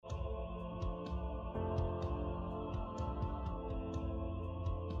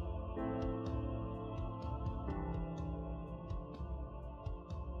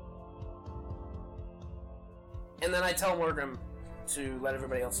And then I tell Morgan to let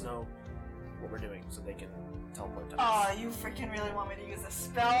everybody else know what we're doing so they can teleport to us. Oh, you freaking really want me to use a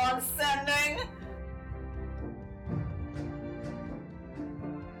spell on sending?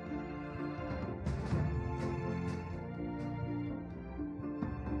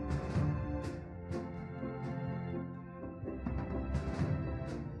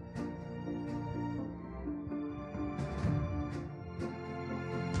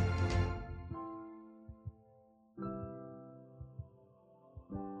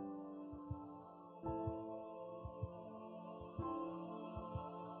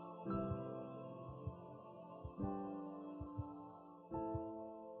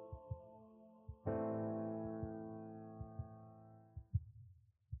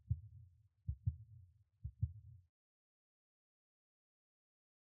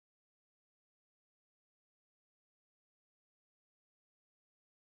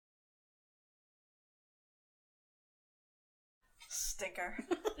 Stinker.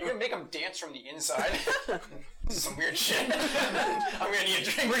 You're gonna make him dance from the inside. This is some weird shit. I'm gonna need a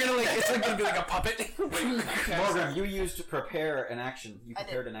drink. We're gonna it's like gonna be like a puppet. Morgan, you used to prepare an action. You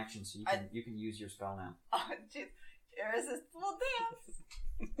prepared an action, so you can use your spell now. Oh, jeez. Irresistible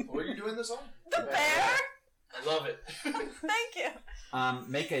dance. What are you doing this on? The bear? I love it. Thank you.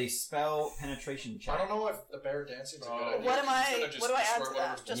 Make a spell penetration check. I don't know if the bear dancing is a good idea. What do I add to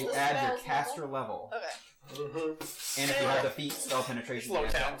that? You add your caster level. Okay. And if you have the feat spell penetration, Slow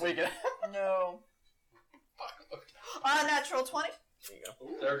down. We get No. Natural 20. There you go.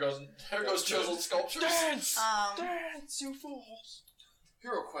 Ooh, there goes chiseled sculptures. Dance! Dance, you fools!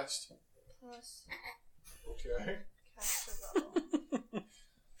 Hero quest. Plus Okay. caster level.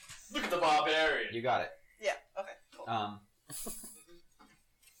 Look at the barbarian. you got it. Yeah, okay, cool.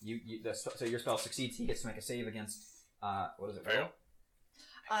 So your spell succeeds. He gets to make a save against what is it? Fail.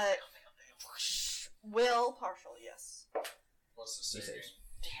 Will partial, yes. What's the He save? saves.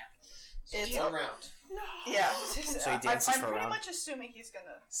 It's One round. Yeah. So he dances I'm for a pretty round? much assuming he's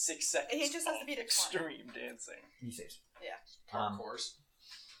gonna. 6 seconds. He just has to beat a 20. extreme dancing. He saves. Yeah. Park course.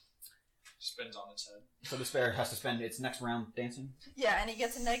 Spins on its head. So this bear has to spend its next round dancing. Yeah, and he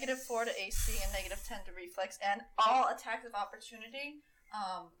gets a -4 to AC and -10 to reflex, and all attacks of opportunity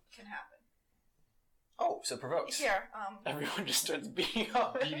can happen. Oh, so provokes. Here, Everyone just starts beating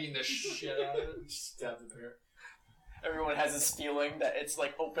up. Beating the shit out of it. Stab the bear. Everyone has this feeling that it's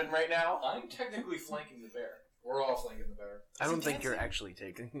like open right now. I'm technically flanking the bear. We're all flanking the bear. I don't think you're actually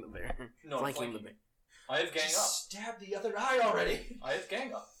taking the bear. No, Flanking the bear. I have gang up. Stab the other eye already. I have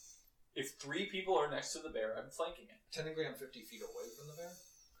gang up. If 3 people are next to the bear, I'm flanking it. Technically, I'm 50 feet away from the bear.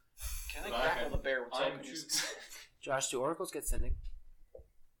 Can I But grapple the bear with I'm telekinesis? Josh, do oracles get sending?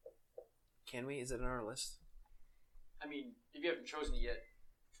 Can we? Is it on our list? I mean, if you haven't chosen it yet,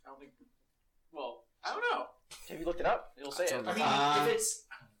 I don't think. Well, I don't know. Have you looked it up? It'll say it. I mean, if it's...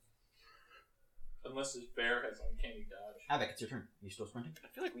 Unless this bear has uncanny dodge. Havoc, it's your turn. Are you still sprinting? I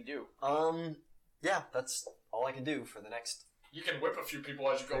feel like we do. Yeah, that's all I can do for the next. You can whip a few people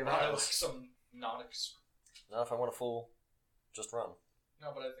as you go Three by, rounds. like some non-ex... Not if I want a full, just run.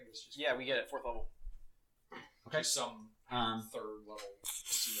 No, but I think it's just... Yeah, we get it. 4th level. Okay. Just some third level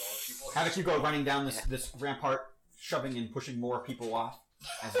CR people. Havoc, you go running down this rampart, shoving and pushing more people off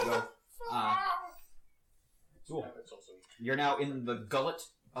as you go. Cool. You're now in the gullet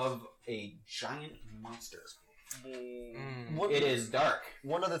of a giant monster. It is dark.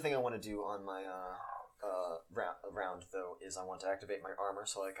 One other thing I want to do on my round, though, is I want to activate my armor,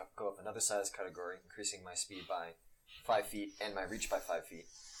 so I go up another size category, increasing my speed by 5 feet and my reach by 5 feet.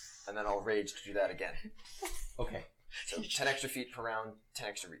 And then I'll rage to do that again. Okay. So 10 extra feet per round, 10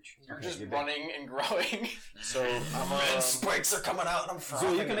 extra reach. You're just running and growing. So red spikes are coming out and I'm frothing.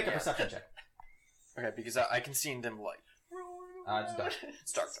 So you can make a perception check. Okay, because I can see in dim light. It's dark.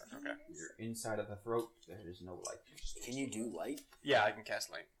 It's dark. Okay. You're inside of the throat. There is no light. Can you do light? Yeah, I can cast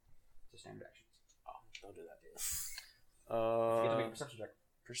light. It's a standard action. Oh, don't do that, dude. You get to make a perception check.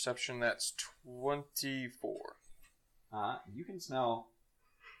 Perception, that's 24. You can smell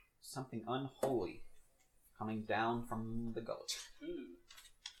something unholy coming down from the gullet. Ooh.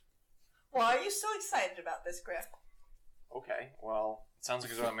 why are you so excited about this, Griff? Okay, well, it sounds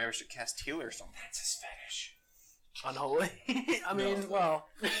like as though maybe I should cast healer or something. That's his fetish. Unholy? I mean, well...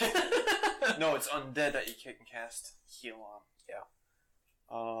 No, it's undead that you can cast heal on. Yeah.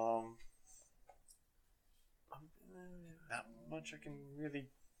 Not much I can really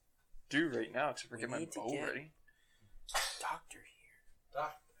do right now except for get my need to bow get- ready. Doctor here.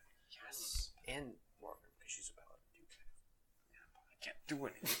 Doctor. Yes. And Morgan, because she's a paladin too. I can't do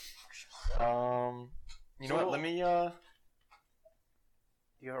anything. You know what? Let me Do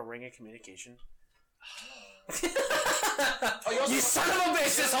you have a ring of communication? You son of a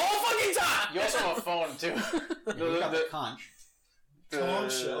bitch! This whole fucking time. You also have a phone too. You got the conch.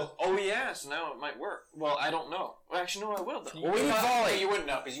 Oh yeah, so now it might work. Well, I don't know. Well, actually, no, I will though. Well, we need volley. You wouldn't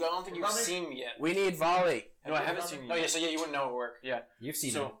know because I don't think you've seen me yet. We need volley. No, I haven't seen you. Oh yeah, so yeah, you wouldn't know it would work. Yeah. You've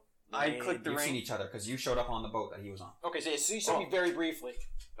seen So him. I clicked the You've seen ring. each other because you showed up on the boat that he was on. Okay, so you saw me very briefly.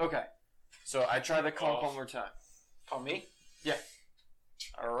 Okay, so I try the call one more time. Call me? Yeah.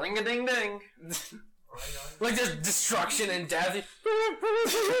 Ring a ding ding. Like there's destruction and death.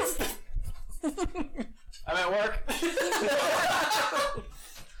 I'm at work.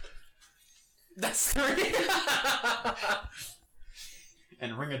 That's 3.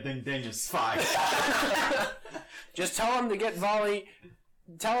 And ring a ding ding is 5. Just tell him to get volley.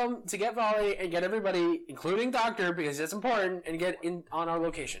 Tell him to get volley and get everybody, including Doctor, because it's important, and get in on our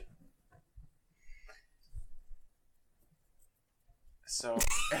location. So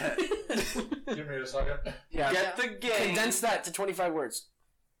Give me a second. Yeah. get the gang. Condense that to 25 words.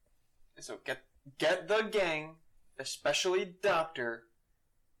 So get the gang, especially Doctor,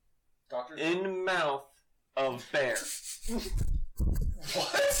 Doctor? in mouth of bear.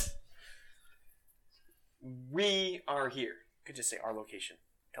 What? We are here. Could just say our location.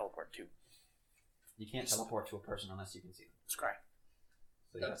 Teleport to. You can't teleport to a person unless you can see them. Scry.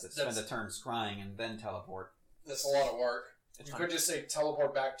 So you have to spend a turn scrying and then teleport. That's a lot of work. It's You fine. could just say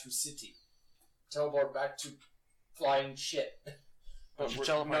teleport back to city. Teleport back to flying shit. But should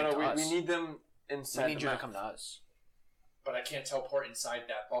teleport to we us. need them We inside need the you to mouth. come to us. But I can't teleport inside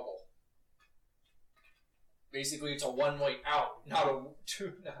that bubble. Basically, it's a one-way out, not a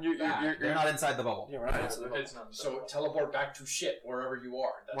two. Not back. They're not inside the bubble. Yeah, we're not inside the It's not. So teleport back to shit wherever you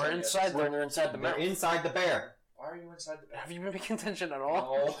are. That's We're what I guess. inside. We're inside the They're mouth. inside the bear. Why are you inside the Have bag? you been paying attention at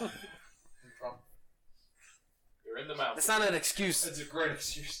all? No. You're in the mouth. That's not an excuse. It's a great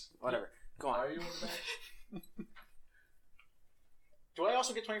excuse. Whatever. Go Why on. are you in the bag? Do I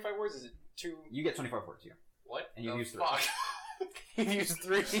also get 25 words? Is it 2? You get 25 words here. What? And you the use 3. fuck? You used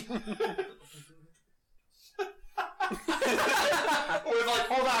 3. We're like,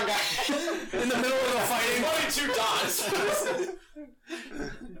 hold on, guys. In the middle of the fighting. 22 dots.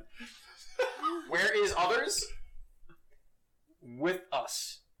 Where is others? With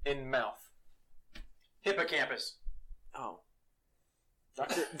us in mouth. Hippocampus. Oh.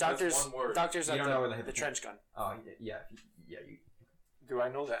 Doctor's one word. Doctor's You at don't know where the the hippocampus- trench gun. Oh, yeah. You. Do I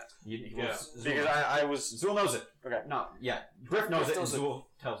know that? Yeah. Zul Because I was. Zul knows it. Okay. No, yeah. Griff knows Griff it, and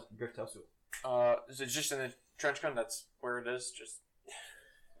knows it. Griff tells Zul. Is it just in the trench gun? That's where it is? Just.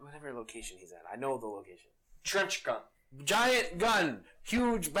 Whatever location he's at. I know the location. Trench gun. Giant gun.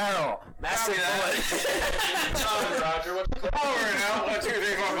 Huge barrel. Massive bullet. Roger, what's over now? 1, 2,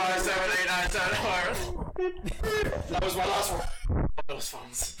 3, 4, 5, 7, 8, 9, 10, 11. That was my last one. Those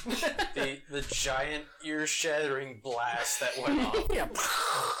phones. the giant ear shattering blast that went off. Yeah.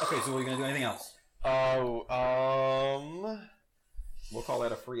 Okay, so are you going to do anything else? We'll call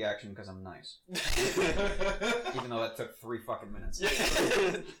that a free action because I'm nice. Even though that took 3 fucking minutes.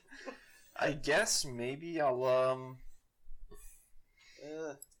 I guess maybe I'll,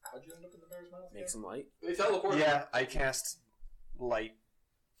 How'd you end up in the bear's mouth? Make some light. They teleport. yeah, I cast light.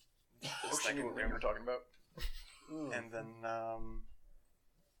 The Oh, second shit. thing we're talking about. And then,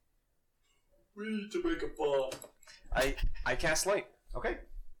 We need to make a bomb. I cast light. Okay.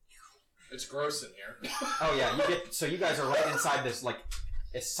 It's gross in here. Oh yeah, you guys are right inside this like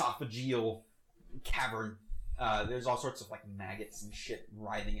esophageal cavern. There's all sorts of like maggots and shit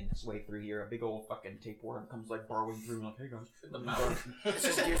writhing in its way through here. A big old fucking tapeworm comes like burrowing through, like, hey guys. In the mouth. It's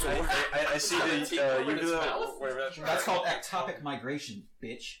just gears of war. I see the, you do the, whatever that's That's called ectopic migration,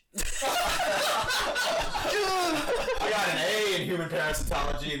 bitch. I got an A in human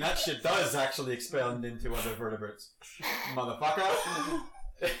parasitology, and that shit does actually expand into other vertebrates. Motherfucker.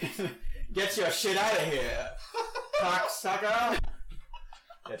 Get your shit out of here, cocksucker.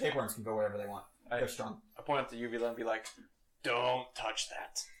 Yeah, tapeworms can go wherever they want. They're strong. I point up to Uvula and be like, don't touch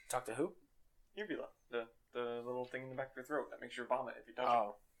that. Talk to who? Uvula. The little thing in the back of your throat that makes you vomit if you touch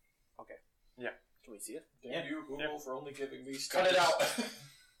Oh. Okay. Yeah. Can we see it? Damn you, Google, for only giving me Cut it out. it.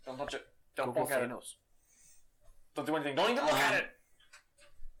 Don't touch it. Don't Google poke at it. Thanos. Don't do anything. Don't even look at it.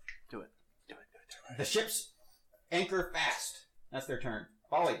 Do it. The ships anchor fast. That's their turn.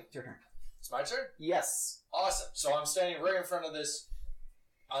 Ollie, it's your turn. It's my turn? Yes. Awesome. So I'm standing right in front of this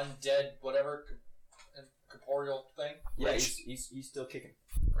undead, whatever, corporeal thing. Yeah, he's still kicking.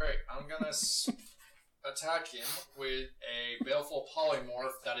 Right. I'm gonna attack him with a baleful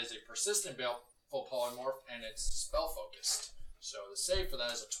polymorph that is a persistent baleful polymorph, and it's spell focused. So the save for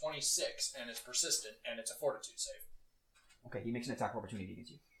that is a 26, and it's persistent, and it's a fortitude save. Okay, he makes an attack of opportunity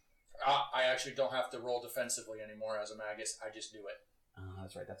against you. I actually don't have to roll defensively anymore as a magus. I just do it.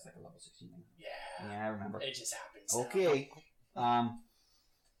 That's right. That's like a level 16 thing. Yeah. Yeah, I remember. It just happens. Okay.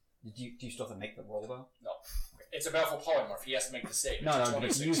 Do you still have to make the roll though? No. It's a Baleful Polymorph. He has to make the save. No, It's a but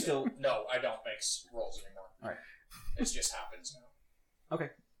 26 you save. still. No, I don't make rolls anymore. Alright. It just happens now. Okay.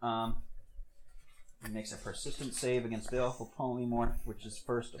 He makes a persistent save against Baleful Polymorph, which is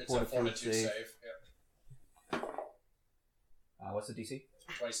first a It's a fortitude save. save. Yep. What's the DC?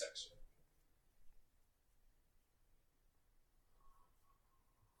 26.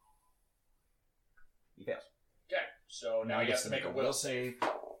 He fails. Okay, so now he has to make a will save, save.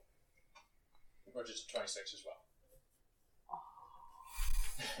 which is a 26 as well.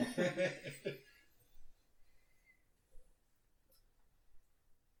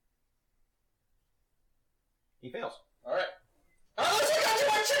 He fails. Alright. Unless I got too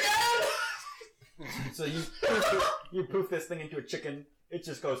much chicken! So you poof this thing into a chicken. It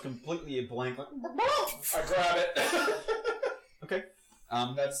just goes completely blank. Like, I grab it. okay.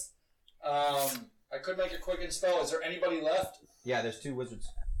 That's. I could make a quicken spell. Is there anybody left? Yeah, there's 2 wizards.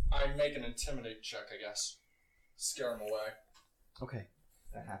 I make an intimidate check, I guess. Scare him away. Okay,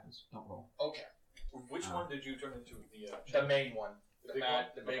 that happens. Don't roll. Okay. Which one did you turn into? The main one. The big one?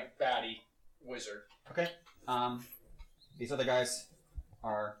 The big baddie wizard. Okay. These other guys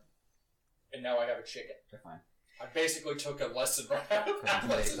are. And now I have a chicken. They're fine. I basically took a lesson right out of Because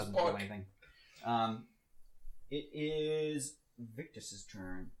Atlas's doesn't book. do anything. It is Victus's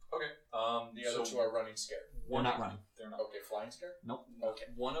turn. Okay. The other two are running scared. They're not running. They're not. Okay, flying scared? Nope. Okay.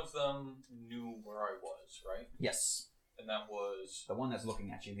 One of them knew where I was, right? Yes. And that was. The one that's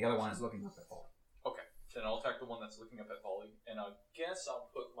looking at you. The other one is looking up at Paul. Okay. Then I'll attack the one that's looking up at Volley, and I guess I'll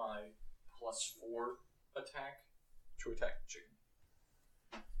put my +4 attack to attack the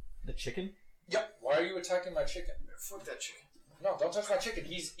chicken. The chicken? Yep. Why are you attacking my chicken? Fuck that chicken. No, don't touch my chicken.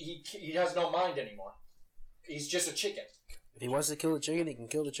 He has no mind anymore. He's just a chicken. If he wants to kill the chicken, he can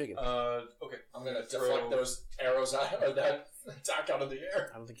kill the chicken. Okay. I'm gonna deflect those arrows out or that attack out of the air.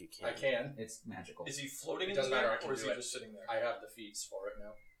 I don't think you can. I can. It's magical. Is he floating It in the doesn't matter, air, I can or is do he it. just sitting there? I have the feats for it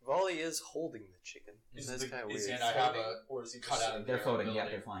now. Volley is holding the chicken. Is That's the- kind of is weird. And I have floating, a or is he cut just out of They're the floating. Yeah,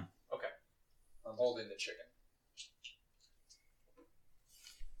 ability? they're fine. I'm holding the chicken.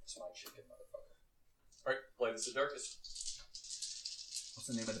 It's my chicken, motherfucker. Alright, Blade is the darkest. What's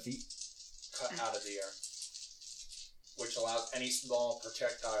the name of the feat? Cut out of the air. Which allows any small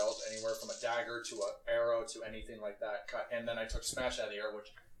projectiles, anywhere from a dagger to an arrow to anything like that, cut. And then I took smash out of the air, which,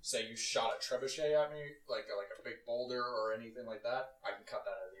 say you shot a trebuchet at me, like a big boulder or anything like that, I can cut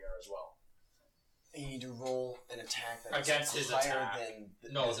that out of the air as well. You need to roll an attack that's Against his higher attack.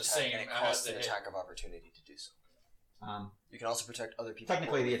 than No, his the attack, same and it as costs the an hit. attack of opportunity to do so. You can also protect other people.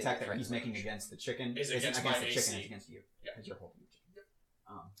 Technically, who are the within attack your that he's threat making range. against the chicken Is isn't against against my the chicken, AC. it's against you. Yeah. Because you're holding the chicken.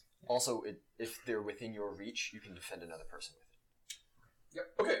 Also, if they're within your reach, you can defend another person with it. Yep.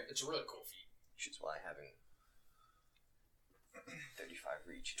 Okay, it's a really cool feat. Which is why having 35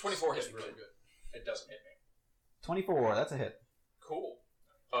 reach. 24 It's hits really good. It doesn't hit me. 24, that's a hit. Cool.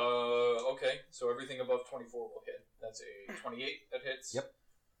 Okay, so everything above 24 will hit. That's a 28 that hits. Yep.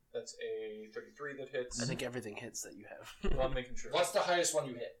 That's a 33 that hits. I think everything hits that you have. Well, I'm making sure. What's the highest one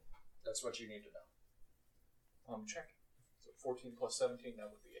you hit? That's what you need to know. Check. So 14 plus 17, that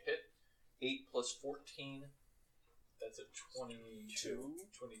would be a hit. 8 plus 14, that's a 22.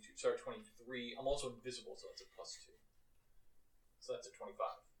 22. Sorry, 23. I'm also invisible, so that's a +2. So that's a 25.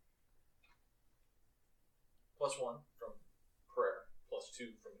 +1 from prayer,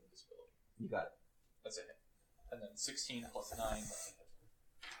 +2 from invisibility. You got it. That's a hit. And then 16 plus 9, that's a hit.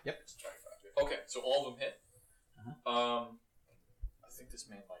 Yep. That's 25. Okay, so all of them hit. I think this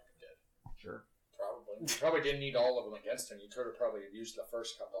man might be dead. Sure. Probably. You probably didn't need all of them against him. You could have probably used the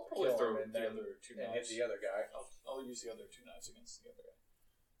first couple to Probably kill throw him and the then other 2 and hit knives. the other guy. I'll use the other 2 knives against the other guy.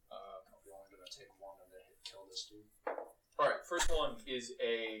 If you're only going to take one and then kill this dude. Alright, first one is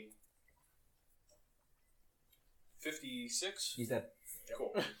a 56. He's dead.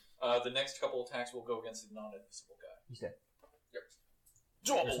 Cool. The next couple attacks will go against the non-invisible guy. He's dead.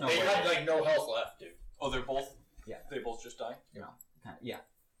 There's no They way. had like no health left, dude. Oh, they're both? Yeah. They both just die? Yeah.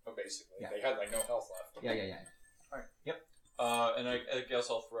 Oh, basically. Yeah. They had like no health left. Yeah. Alright. Yep. And I guess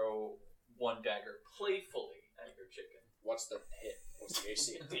I'll throw one dagger playfully at your chicken. What's the hit? What's the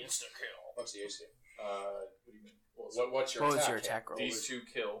AC? Insta kill. What's the AC? What do you mean? What's your What attack? was your attack roll? These 2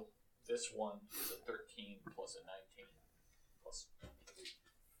 kill. This one is a 13 plus a 19 plus 3.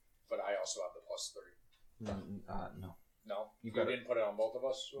 But I also have the +3. No. No? You You got it. didn't put it on both of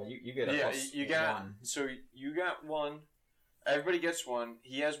us? You get a Yeah, plus you got. 1. So you got one. Everybody gets one.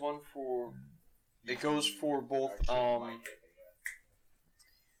 He has one for. It goes for both. Actually, it might hit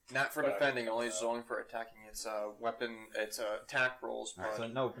me, Not for defending, only for attacking. It's weapon. It's attack rolls. Alright, so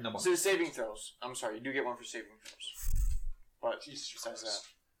no bonus. So saving throws. I'm sorry, you do get one for saving throws. But besides that,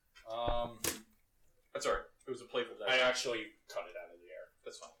 That's alright. It was a playful I die. actually cut it out of the air.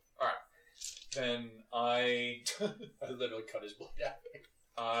 That's fine. Alright. Then I literally cut his blade out.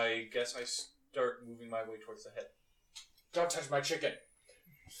 I guess I start moving my way towards the head. Don't touch my chicken.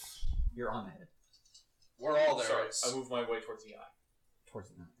 You're on the head. We're all there. Sorry, I move my way towards the eye. Towards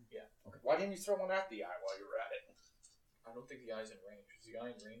the Why didn't you throw one at the eye while you were at it? I don't think the eye's in range. Is the eye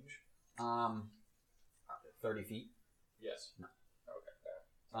in range? 30 feet. Yes.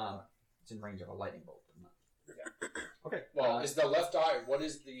 Okay. It's in range of a lightning bolt. But not. Yeah. Okay. Well, is the left eye? What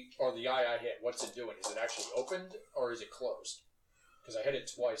is the eye I hit? What's it doing? Is it actually opened or is it closed? Because I hit it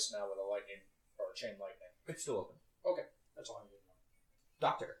twice now with a lightning or a chain lightning. It's still open. Okay, that's all I need to know.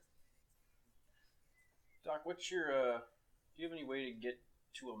 Doctor. Doc, what's your do you have any way to get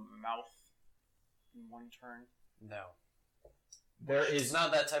to a mouth in one turn? No. There is it's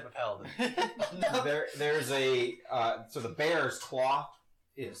not that type of paladin. No. There's a so the bear's claw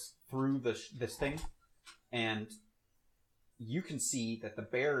is through this thing, and you can see that the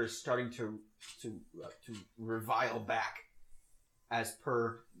bear is starting to revile back as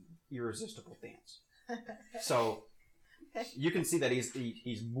per irresistible dance. So you can see that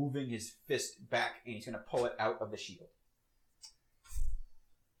he's moving his fist back, and he's going to pull it out of the shield.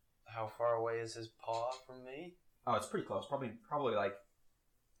 How far away is his paw from me? Oh, it's pretty close. Probably like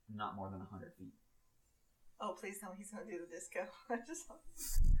not more than 100 feet. Oh, please tell me he's gonna do the disco.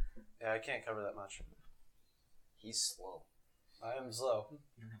 Yeah, I can't cover that much. He's slow. I am slow.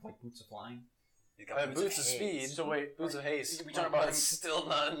 You don't have like boots of flying. I have boots of speed. So wait, boots of haste. We talking about That's still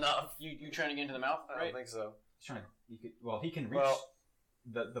not enough. You trying to get into the mouth, I right? don't think so. He's trying to. He can reach.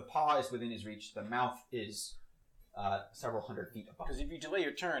 The paw is within his reach. The mouth is several hundred feet above. Because if you delay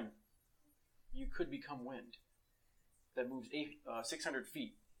your turn, you could become wind. That moves 600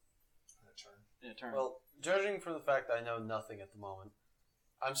 feet in a turn. Well, judging from the fact that I know nothing at the moment,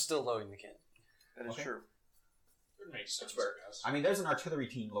 I'm still loading the cannon. That is true. It makes sense. I mean, there's an artillery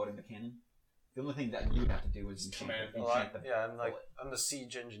team loading the cannon. The only thing that you would have to do is enchant I'm the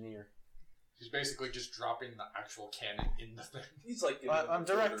siege engineer. He's basically just dropping the actual cannon in the thing. He's like I'm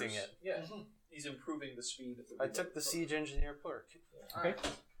directing it. Yeah. He's improving the speed of the I took the siege engineer perk. Okay.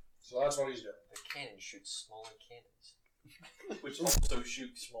 So that's what he's doing. The cannon shoots smaller cannons. which also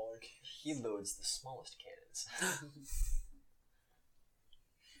shoots smaller cannons. He loads the smallest cannons.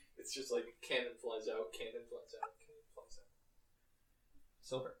 It's just like cannon flies out, cannon flies out, cannon flies out.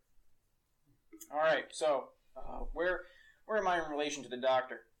 Silver. All right. So, where am I in relation to the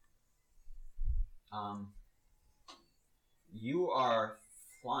doctor? You are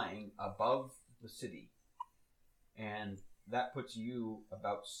flying above the city, and that puts you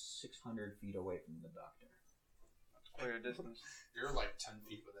about 600 feet away from the doctor. Clear distance. You're like 10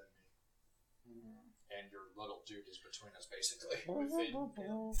 feet within me. And your little dude is between us, basically. Within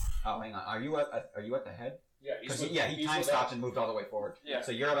him. Oh, hang on. Are you at the head? Yeah, he time stopped and moved all the way forward. Yeah.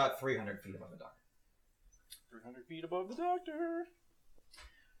 So you're about 300 feet above the doctor. 300 feet above the doctor.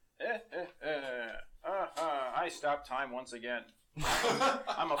 I stopped time once again.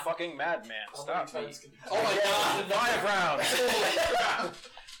 I'm a fucking madman. Stop me. Oh my god! 5 rounds.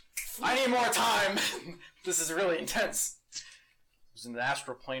 I need more time. This is really intense. I was in the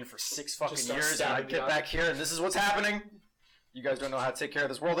astral plane for 6 fucking years, and I get back here, and this is what's happening. You guys don't know how to take care of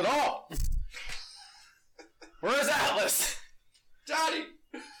this world at all. Where is Atlas? Daddy!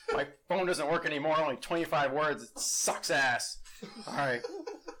 My phone doesn't work anymore. Only 25 words. It sucks ass. All right.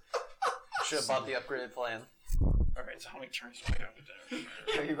 Should have bought the upgraded plan. All right. So how many turns do I have to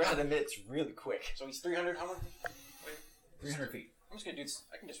do? You ran the mitts really quick. So he's 300. How much? 300 feet. I'm just gonna do this.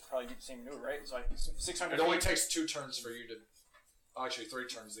 I can just probably do the same maneuver, right? So I 600. It only takes 2 turns for you to. Actually, 3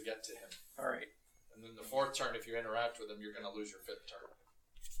 turns to get to him. All right. And then the 4th turn, if you interact with him, you're going to lose your 5th turn.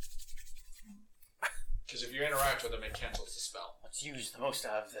 Because if you interact with him, it cancels the spell. Let's use the most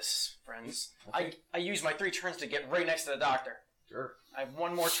out of this, friends. Okay. I use my 3 turns to get right next to the doctor. Sure. I have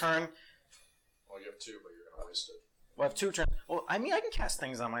 1 more turn. Well, you have 2, but you're going to waste it. Well, I have 2 turns. Well, I mean, I can cast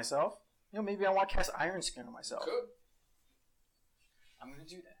things on myself. You know, maybe I want to cast Iron Skin on myself. Good. I'm going to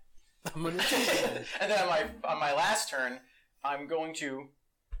do that. And then on my last turn, I'm going to...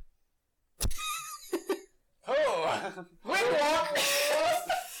 Windwalk!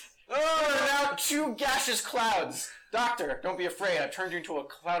 Now 2 gaseous clouds. Doctor, don't be afraid. I've turned you into a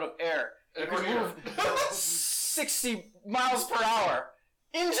cloud of air. You can move 60 miles per hour.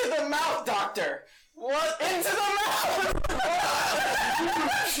 Into the mouth, Doctor! What? Into the mouth!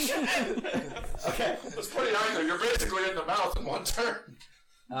 Okay. It's pretty nice. You're basically in the mouth in 1 turn.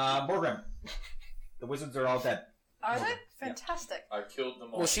 Borgrim. The wizards are all dead. Are they? Fantastic. I killed them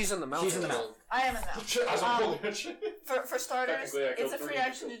all. Well, she's in the mouth. She's in the mouth. I am in that. As I'm pulling it. For starters, Technically, I it's killed a free 3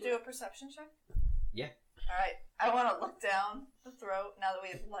 action to individuals. do a perception check. Yeah. Alright. I want to look down the throat now that we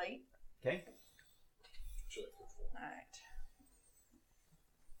have light. Okay. Actually, I killed 4. Alright.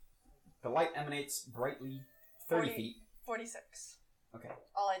 The light emanates brightly 30 feet. 46. Okay.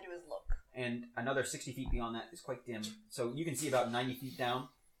 All I do is look. And another 60 feet beyond that is quite dim. So you can see about 90 feet down,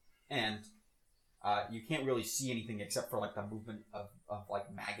 and you can't really see anything except for like the movement of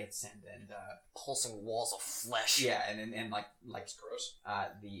like maggots and Pulsing walls of flesh. yeah, and like That's gross.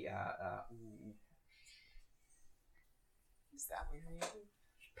 Is that what you're using?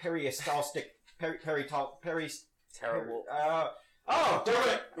 Terrible. Oh, do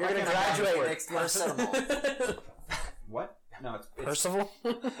it! You're gonna graduate next month. What? No, it's Percival?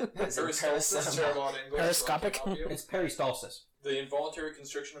 Peristalsis, terrible on English. Periscopic? so I can help you. it's peristalsis. The involuntary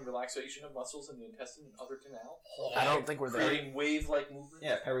constriction and relaxation of muscles in the intestine and other canal. I don't think we're there. Creating wave-like movement.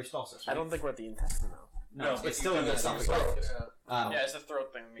 Yeah, peristalsis. I don't think we're at the intestine now. No, but it's you still in do the that esophagus. yourself. Um, Yeah, it's the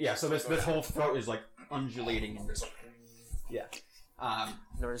throat thing. yeah, so this whole throat is like undulating and yeah.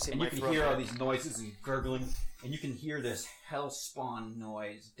 Never seen And my you can throat. hear all these noises and gurgling, and you can hear this hellspawn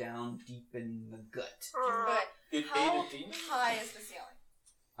noise down deep in the gut. But It how ate a demon? high is the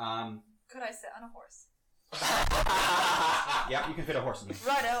ceiling? Could I sit on a horse? Yeah, you can fit a horse in here.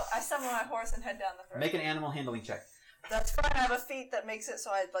 Righto, I summon my horse and head down the throat. Make an animal handling check. That's fine. I have a feat that makes it so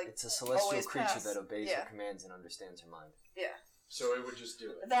I'd like. It's a celestial always creature pass. that obeys Yeah. your commands and understands your mind. Yeah. So it would just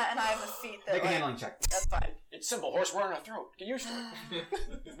do it. That and I have a feat that. Make a like, handling check. That's fine. It's simple. Horse wearing a throat. Get used to it.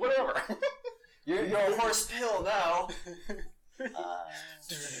 Whatever. You're a horse pill now.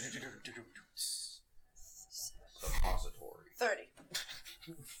 Suppository. 30.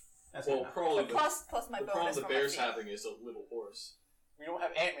 That's Well, good enough. probably the Plus my problem bonus the for bear's my feet. having is a little horse. We don't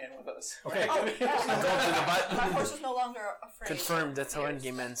have Ant-Man with us. Okay. Oh, yeah. My horse is no longer afraid. Confirmed, that's how Years.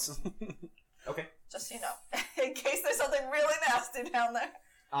 Endgame ends. Okay. Just so you know, in case there's something really nasty down there.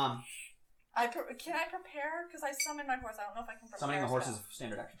 Can I prepare? Because I summoned my horse. I don't know if I can prepare. Summoning the horse is spell. a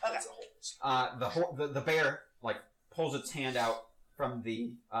standard action. Okay. That's a whole. The bear like pulls its hand out from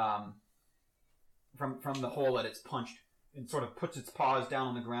the from the hole that it's punched and sort of puts its paws down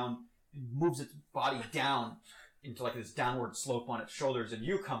on the ground and moves its body down into like this downward slope on its shoulders, and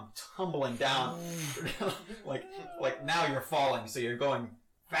you come tumbling down. like now you're falling, so you're going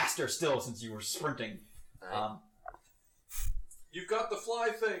faster still since you were sprinting. You've got the fly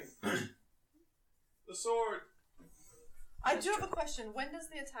thing. The sword. I do have a question. When does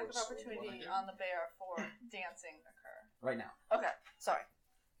the attack of opportunity on the bear for dancing occur? Right now. Okay. Sorry.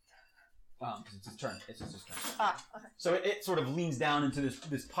 'Cause it's his turn. It's his turn. Ah. Okay. So it sort of leans down into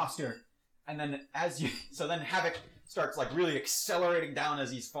this posture, and then then Havoc starts like really accelerating down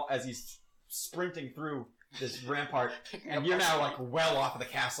as he's sprinting through this rampart, and you're now like well off of the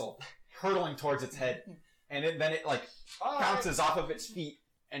castle, hurtling towards its head, and then it like bounces off of its feet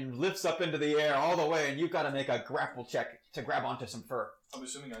and lifts up into the air all the way, and you've got to make a grapple check to grab onto some fur. I'm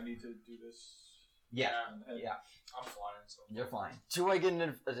assuming I need to do this. Yeah, And yeah, I'm flying, so. you're fine. Do I get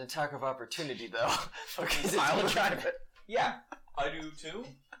an attack of opportunity though? Okay, I'll drive it. Yeah, I do too?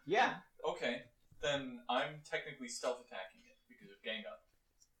 yeah. Okay. Then I'm technically stealth attacking it because of gang up.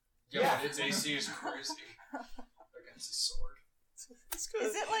 Yeah. Its AC is crazy against a sword.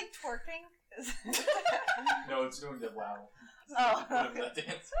 Is it like twerking? No, it's doing the wow. Oh. Whatever that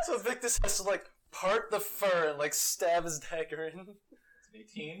dance. So Victus has to like part the fur and like stab his dagger in. It's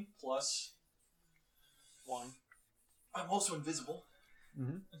an 18 plus 1. I'm also invisible.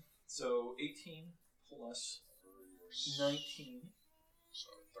 Mm-hmm. So 18 plus 19 So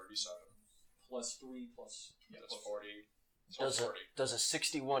 37. plus 3 plus That's 40. So 40. Does a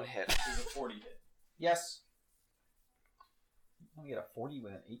 61 hit? is a 40 hit. Yes. You get a 40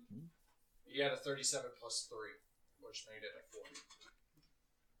 with an 18. You had a 37 plus 3, which made it a 40.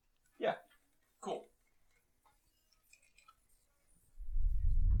 Cool.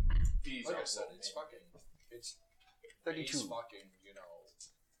 These Like are I said, cool, it's man. fucking. It's 32. It's fucking,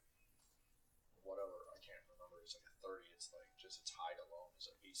 whatever. I can't remember. It's like a 30. It's like just its hide alone is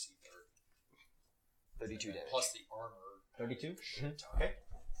like AC 30. 32 damage. Plus the armor. 32? Shit ton. Okay.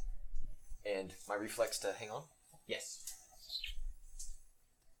 And my reflex to hang on? Yes.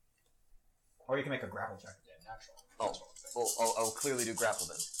 Or you can make a grapple check. Yeah, natural. Oh, That's what I'm thinking. well, I'll clearly do grapple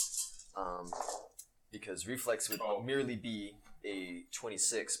then. Because reflex would merely be a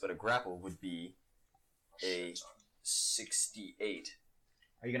 26, but a grapple would be a 68.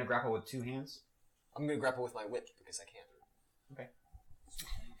 Are you going to grapple with two hands? I'm going to grapple with my whip because I can.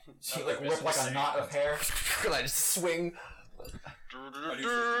 So you like whip like a knot of hair. Could I just swing?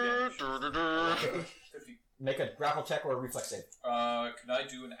 Make a grapple check or a reflex save. Can I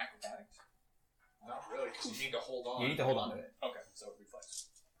do an acrobatics? Not really, because you need to hold on. You need to hold on to it. Okay, so reflex.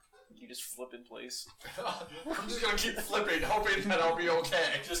 You just flip in place. I'm just gonna keep flipping, hoping that I'll be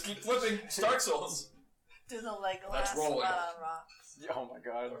okay. Just keep flipping. Dark Souls. Do the Legolas That's rolling. on rocks. Oh my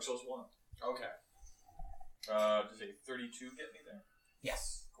god. Dark Souls 1. Okay. Does a 32 get me there?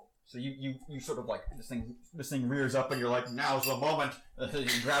 Yes. Cool. So you sort of like this thing rears up and you're like, now's the moment.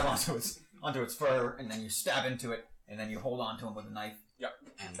 You grab onto its fur and then you stab into it and then you hold on to him with a knife. Yep.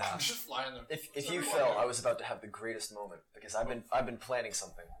 And I'm just flying them. If you fell, I was about to have the greatest moment because I've been planning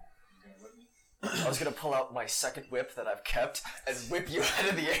something. You gonna whip me? I was gonna pull out my second whip that I've kept and whip you out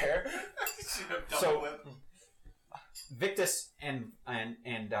of the air. So Victus and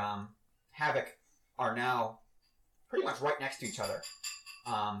Havoc are now pretty much right next to each other.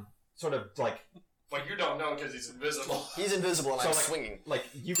 Sort of like But you don't know because he's invisible. He's invisible and So, I'm like- swinging. like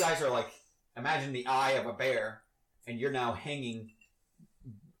you guys are like imagine the eye of a bear and you're now hanging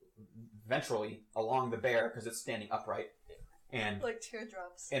ventrally along the bear because it's standing upright and Like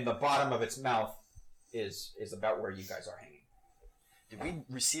teardrops. the bottom of its mouth is about where you guys are hanging. Did we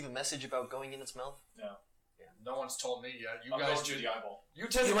receive a message about going in its mouth? No one's told me yet. You I'm guys going to did. the eyeball. You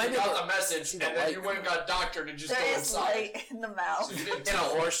technically might be got able the message, and then you went and got doctored and just There go is inside. light in the mouth. So you didn't In a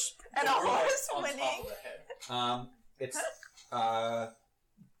tell me. horse. And a We're like horse on winning. top of the head. It's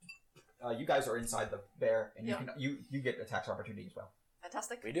you guys are inside the bear and you get attacks opportunity as well.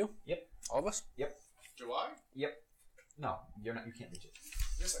 Fantastic. We do? Yep. All of us? Do I? No, you're not. You can't reach it.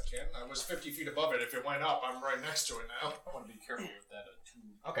 Yes, I can. I was 50 feet above it. If it went up, I'm right next to it now. I want to be careful with that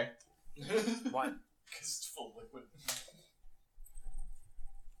tube. Okay. Why? Because it's full of liquid. It's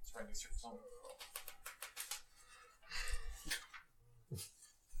right next to your phone.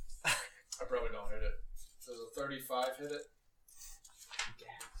 I probably don't hit it. Does a 35 hit it?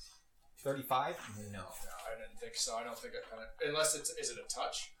 35? No. No, I didn't think so. I don't think I kind of. Unless it's. Is it a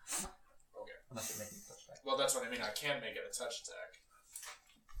touch? Okay. Unless you're making a touchback. Well, that's what I mean. I can make it a touch attack.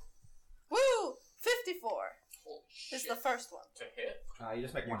 Woo! 54 Holy is shit. the first one. To hit? You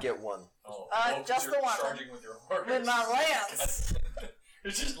just make You one. get one. Oh, Just you're the one. charging with your horse. With my lance.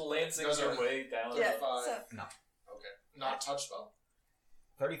 It's just lancing Those your are- way down. Yeah. 35. So, Okay. Not touch though.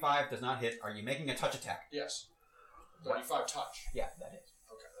 35 does not hit. Are you making a touch attack? Yes. 35 touch. Yeah, that is.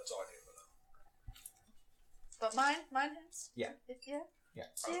 Okay, that's all I need for but that. mine hits. Yeah. Yeah.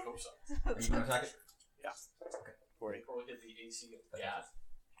 I would hope so. Are you going to attack it? Forty. Before we hit the AC of gas.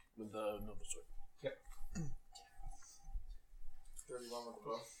 With the Nova Sword. 31 with the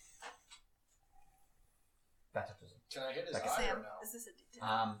bow. That touches him. Can I hit his Okay. eye or Sam, no? is this a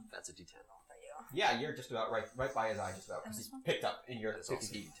D10? That's a D10. For you. Yeah, you're just about right by his eye, just about, because And this he's one? picked up and you're at That's 50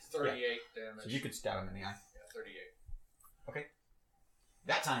 awesome. feet. 38 damage. So you could stab him in the eye. Yeah, 38.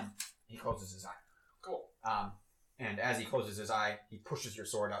 That time, he closes his eye. Cool. And as he closes his eye, he pushes your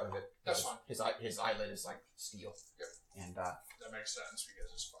sword out of it. That's fine. His eyelid is like steel. Yep. And That makes sense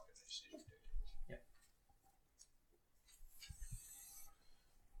because it's fucking AC.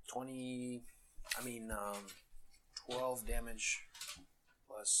 12 damage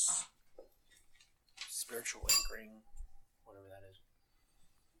plus spiritual anchoring, whatever that is.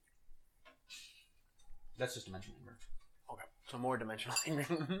 that's just dimension number. Okay, so more dimensional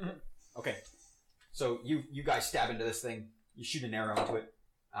anchoring. Okay, so you guys stab into this thing. You shoot an arrow into it.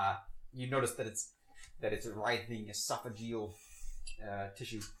 You notice that its writhing esophageal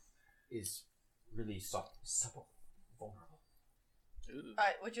tissue is really soft, supple, vulnerable.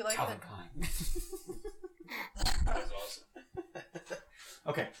 Alright, would you like Calvin the... Klein. That's awesome.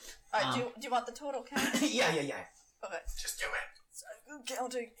 Okay. Alright, do you want the total count? yeah. Okay. Just do it.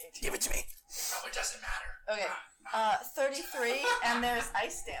 Counting 18. Give it to me. Probably doesn't matter. Okay. 33, and there's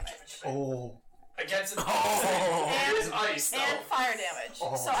ice damage. Oh. Against it. And- It is ice, though. And fire damage.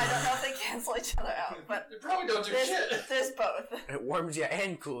 Oh. So I don't know if they cancel each other out, but It probably don't do shit. there's both. It warms you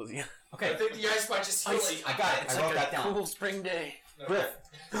and cools you. I Okay. think the ice might just heal you. I got it. It's I wrote like that a down. cool spring day. No. Griff.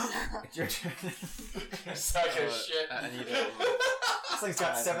 It's your turn. It's like a shit. I need to. This thing's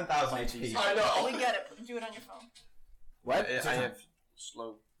got 7,000 HP. I know. We get it. Do it on your phone. What? I have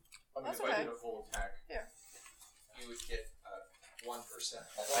slow. I mean, That's if I okay. did a full attack, Here. you would get 1%.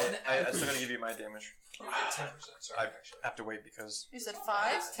 I still gotta give you my damage. You would get 10%. Sorry, I actually. have to wait because You said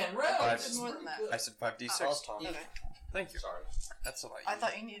 5? 10 rounds. Five. It's more than that. I said 5d6. Okay. Thank you. Sorry. That's a lot. I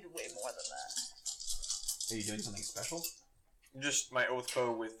thought you needed way more than that. Are you doing something special? Just my oath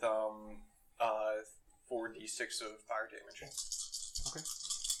bow with 4d6 of fire damage. Okay.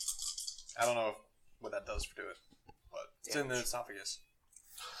 I don't know what that does to it, but it's in the esophagus.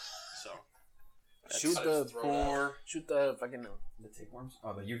 So Shoot the fucking The tapeworms?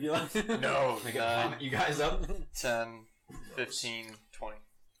 Oh, the uvula? No, Make it vomit you guys up? 10, 15, 20.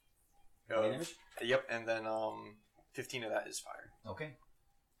 Damage? Yep, and then 15 of that is fire. Okay.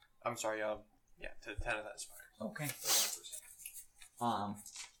 I'm sorry, 10 of that is fire. Okay.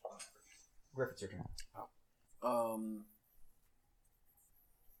 Griff, it's your turn.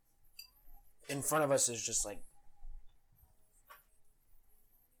 In front of us is just like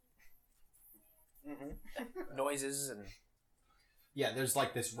noises and. Yeah, there's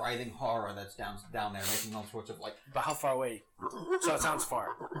like this writhing horror that's down there, making all sorts of like. But how far away? So it sounds far.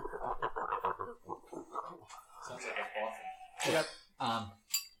 Sounds like a coffin. Yep.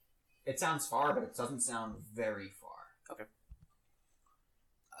 It sounds far, but it doesn't sound very far. Okay.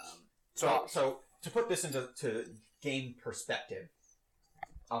 So to put this into game perspective,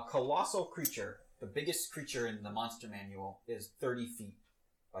 a colossal creature, the biggest creature in the monster manual, is 30 feet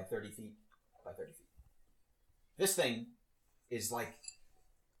by 30 feet by 30 feet. This thing is like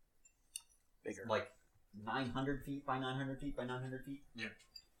bigger, like 900 feet by 900 feet by 900 feet. Yeah.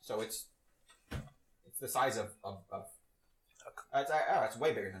 So it's the size of it's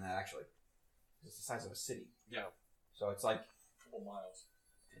way bigger than that actually. It's the size of a city. Yeah. So it's like A couple miles.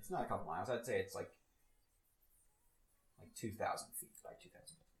 it's not a couple miles. I'd say it's like 2,000 feet by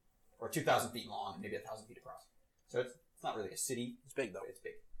 2,000, or 2,000 feet long, and maybe 1,000 feet across. So it's not really a city. It's big though. But it's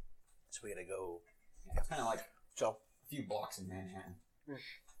big. So we gotta go. Yeah, it's kind of like So a few blocks in Manhattan.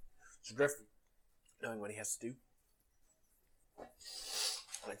 So Griff, knowing what he has to do,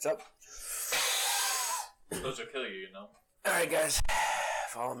 lights up. Those will kill you, you know. All right, guys,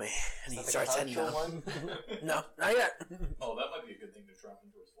 follow me. And he starts heading down. No, not yet. Oh, that might be a good thing to drop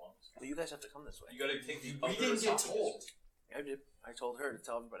into his lungs. Well, you guys have to come this way. You gotta take the We upper didn't get esophagus. told. I did. I told her to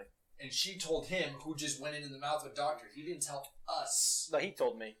tell everybody. And she told him, who just went in the mouth of a doctor. He didn't tell us. No, he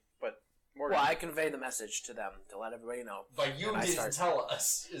told me, but Morgan. Well, I convey the message to them to let everybody know. But you And I didn't start- tell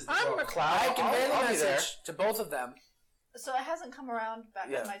us. Is the I'm problem. McLeod. I convey the I'll be there. message to both of them, So it hasn't come around back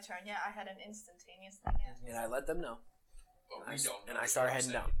Yeah. at my turn yet. I had an instantaneous thing yet. and I let them know. But And we don't know I what start you're heading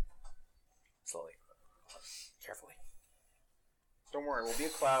saying. down. Slowly. Carefully. Don't worry, we'll be a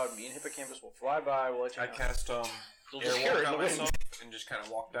cloud. Me and Hippocampus will fly by. We'll let you I know. cast You'll just hear it airwalk in the on wind. myself and just kind of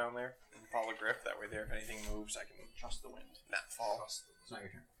walk down there and follow Griff. That way, there, if anything moves, I can Trust the wind. not fall. It's not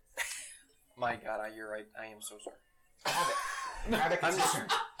your turn. My God, you're right. I am so sorry. Havoc, I'm it's just-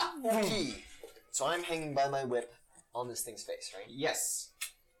 your turn. Key. So I'm hanging by my whip on this thing's face, right? Yes.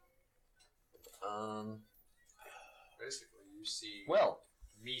 Basically, you see Well,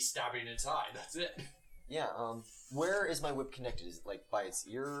 me stabbing its eye. That's it. yeah. Where is my whip connected? Is it like by its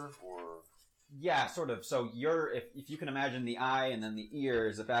ear or? Yeah, sort of. So you're, if you can imagine the eye and then the ear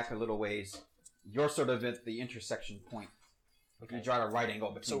is back a little ways, you're sort of at the intersection point. Okay. You draw a right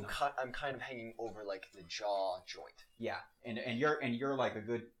angle between So them. I'm kind of hanging over like the jaw joint. Yeah, and you're like a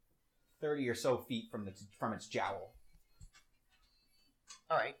good 30 or so feet from its jowl.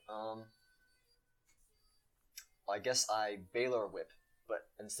 All right. I guess I Baylor whip, but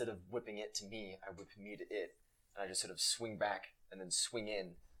instead of whipping it to me, I whip me to it, and I just sort of swing back and then swing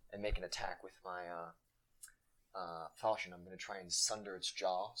in and make an attack with my falchion. I'm going to try and sunder its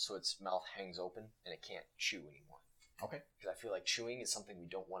jaw so its mouth hangs open and it can't chew anymore. Okay. Because I feel like chewing is something we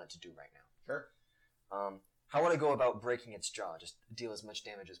don't want it to do right now. Sure. How would I go about breaking its jaw? Just deal as much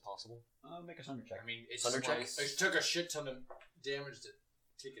damage as possible? Make a sunder check. I mean, it's Thunder like, check? it took a shit ton of damage to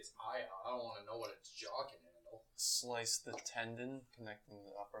take its eye out. I don't want to know what its jaw can handle. Slice the tendon connecting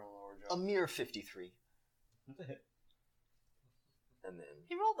the upper and lower jaw. A mere 53. That's a hit. And then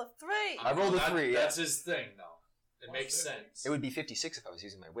He rolled a 3. I rolled a 3, yeah. That's his thing, though. It makes sense. It would be 56 if I was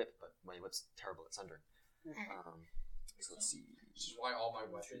using my whip, but my whip's terrible at sundering. So let's see. Which is why all my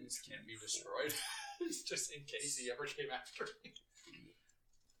weapons can't be destroyed. It's just in case he ever came after me.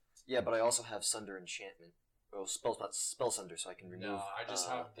 Yeah, but I also have Sunder Enchantment. Well, spell Sunder, so I can remove No, I just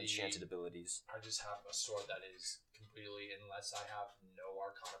have the enchanted abilities. I just have a sword that is completely, unless I have no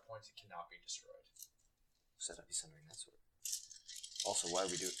Arcana points, it cannot be destroyed. So that'd be Sundering that sword. Also, why would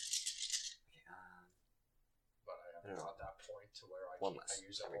we do it? Okay, But I haven't No. got that point to where I One can less. I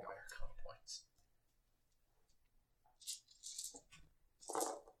use up There we all go. my Arcana points.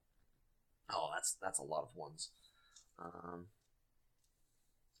 oh, that's a lot of ones.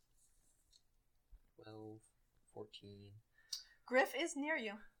 12, 14. Griff is near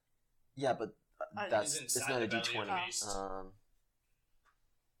you. Yeah, but that's He's it's inside not a the belly of d20. the beast.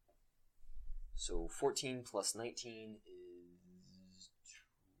 So 14 plus 19 is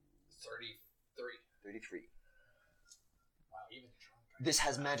 33. 33. Wow, even drunk. This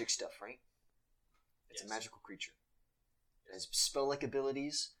has magic stuff, right? It's Yes. a magical creature. It has spell-like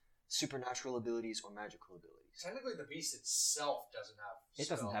abilities, supernatural abilities or magical abilities. Technically, the beast itself doesn't have. It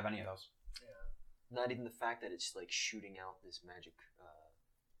doesn't have any of those. Yeah. Not even the fact that it's like shooting out this magic.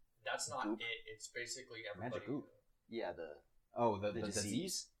 That's not goop. it. It's basically everybody. Magic goop. Yeah, the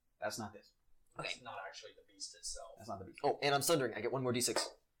disease. That's not this. It's not actually the beast itself. That's not the beast. Oh, and I'm sundering. I get 1 more d6.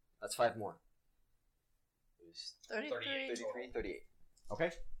 That's 5 more. 33. 38.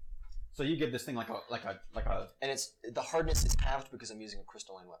 Okay. So you give this thing like a. And it's the hardness is halved because I'm using a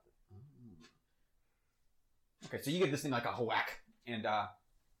crystalline weapon. Okay, so you give this thing like a whack, and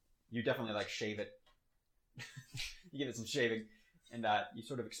you definitely like shave it. You give it some shaving, and you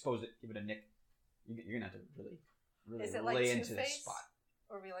sort of expose it, give it a nick. You're gonna have to really Is it like lay into this Two-Face? spot.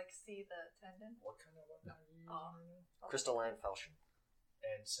 Or we like see the tendon? What kind of weapon are you using right now? Crystalline falchion.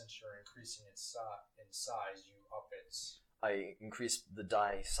 And since you're increasing its in size, you up its. I increased the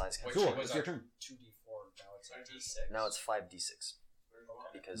die size. Which Cool, was it's your a turn. 2d4. Now it's a d6. Now it's 5d6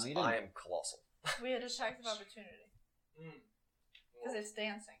 because No, you didn't. I am colossal. We had attack of opportunity. Because it's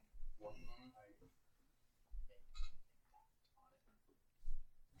dancing.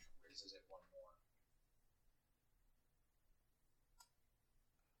 Raises it one more.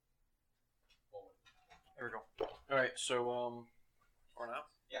 There we go. Alright, so, or now?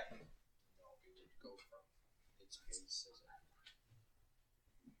 Yeah. No, it would go from its base, isn't it?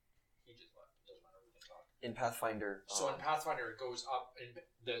 He just left. It doesn't matter. We can talk. In Pathfinder. So in Pathfinder, it goes up, and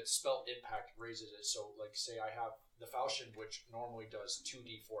the spell impact raises it. So, like, say I have the falchion, which normally does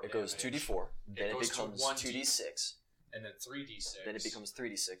 2d4 it goes damage, 2d4, then it goes to becomes 2d6, and then 3d6. then it becomes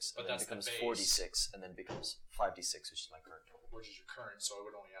 3d6, But and then it that's the becomes base. 4d6, and then it becomes 5d6, which is my current total. Which is your current, so it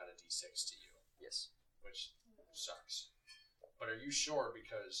would only add a d6 to you, Yes. which sucks. But are you sure?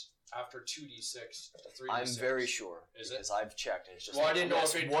 Because after 2d6 to 3d6... I'm very sure, Is it? because I've checked, and it's just Well, I like, didn't know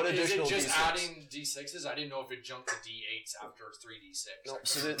yes, if it... one is it additional just d6. adding d6s? I didn't know if it jumped to d8s after 3d6. No,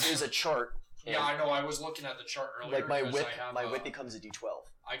 so there's a chart. Yeah, I know. I was looking at the chart earlier. Like my 'cause whip, I have, my whip becomes a d12.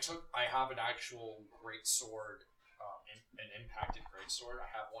 I have an actual great sword, an impacted great sword. I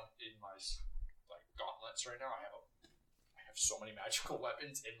have one in my gauntlets right now. I have so many magical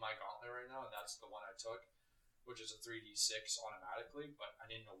weapons in my gauntlet right now, and that's the one I took, which is a 3d6 automatically. But I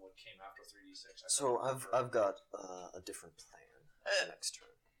didn't know what came after 3d6. So I've got a different plan for next turn.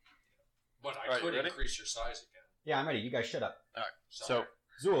 But I Alright, could you ready? increase your size again. Yeah, I'm ready. You guys shut up. Alright, Sorry. so,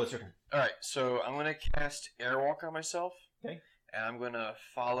 Zool, it's your turn. alright, so I'm gonna cast Airwalk on myself. Okay. And I'm gonna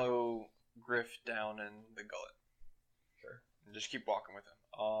follow Griff down in the gullet. Sure. And just keep walking with him.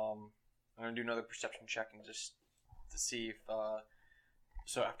 I'm gonna do another perception check and just to see if,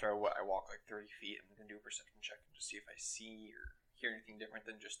 so after I walk like 30 feet, I'm gonna do a perception check and just see if I see or hear anything different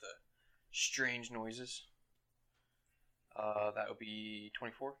than just the strange noises. That would be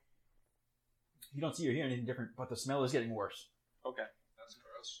 24. You don't see or hear anything different, but the smell is getting worse. Okay. That's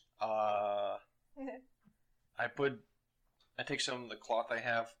gross. I take some of the cloth I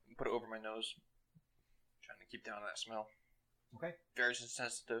have and put it over my nose, trying to keep down that smell. Okay. Very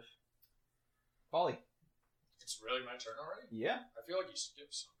sensitive. Polly. It's really my turn already? Yeah. I feel like you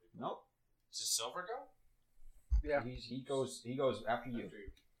skipped some people. Nope. Does Silver go? Yeah. He goes after you.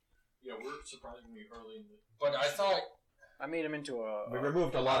 Yeah, we're surprisingly early in the. But I thought... I made him into a... We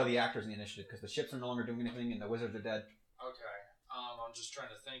removed a lot of the actors in the initiative because the ships are no longer doing anything and the wizards are dead. Okay. I'm just trying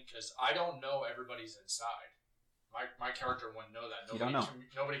to think, because I don't know everybody's inside. My character wouldn't know that. You don't know.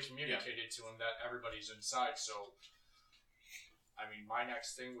 Nobody communicated to him that everybody's inside, so... I mean, my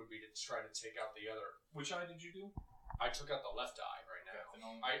next thing would be to try to take out the other... Which eye did you do? I took out the left eye right now. Okay,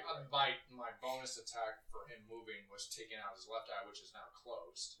 then My bonus attack for him moving was taking out his left eye, which is now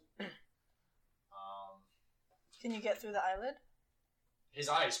closed. Can you get through the eyelid? His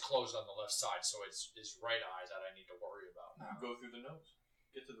eye is closed on the left side, so it's his right eye that I need to worry about now. Go through the nose.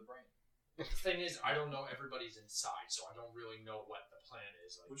 Get to the brain. The thing is, I don't know everybody's inside, so I don't really know what the plan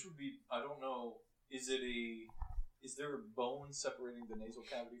is. Like, Which would be, I don't know, is there a bone separating the nasal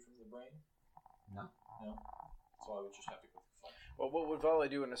cavity from the brain? No. No? So I would just have to go through flesh. Well, what would Volley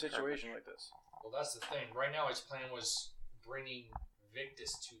do in a situation like this? well, that's the thing. Right now, his plan was bringing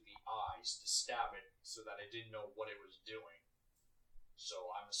Victus to the eyes to stab it so that it didn't know what it was doing. So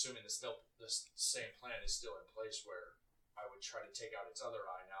I'm assuming the same plan is still in place where I would try to take out its other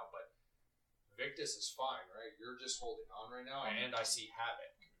eye now, but Victus is fine, right? You're just holding on right now, and I see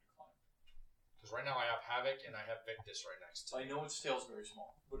Havoc. Because right now I have Havoc and I have Victus right next to I know its tail's very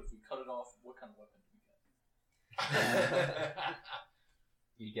small, but if we cut it off, what kind of weapon do we get?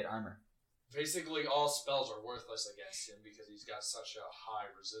 You get armor. Basically, all spells are worthless against him because he's got such a high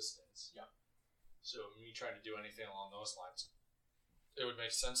resistance. Yeah. So me trying to do anything along those lines, it would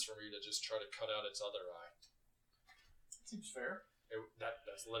make sense for me to just try to cut out its other eye. Seems fair.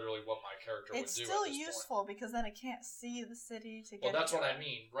 That's literally what my character It's would do. still at this useful because then it can't see the city to get. Well, that's here. what I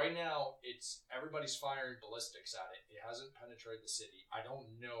mean. Right now, everybody's firing ballistics at it. It hasn't penetrated the city. I don't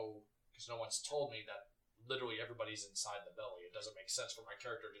know because no one's told me that literally everybody's inside the belly. It doesn't make sense for my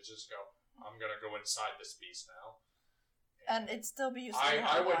character to just go, I'm gonna go inside this beast now. And it'd still be useful.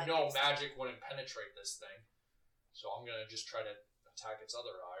 I would know magic wouldn't penetrate this thing, so I'm gonna just try to attack its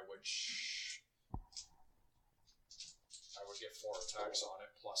other eye, which I would get 4 attacks on it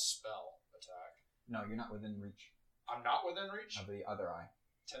plus spell attack. No, you're not within reach I'm not within reach. of the other eye.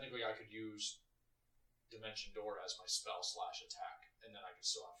 Technically, I could use Dimension Door as my spell / attack, and then I could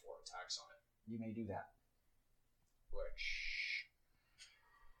still have 4 attacks on it. You may do that. Which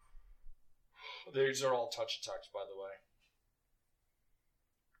these are all touch attacks, by the way.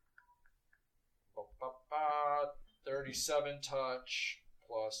 37 touch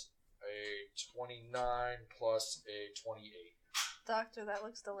plus a 29 plus a 28. Doctor, that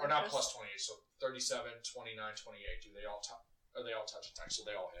looks delicious. Or not plus 28, so 37, 29, 28. Are they all touch attacks? So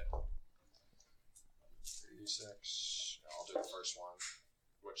they all hit. 36. I'll do the first one,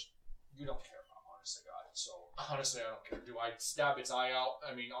 which you don't care about, honest to God. So honestly, I don't care. Do I stab its eye out?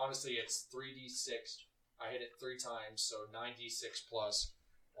 I mean, honestly, it's 3d6. I hit it 3 times, so 9d6 plus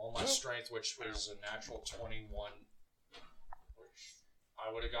all my strength, which was a natural 21. Which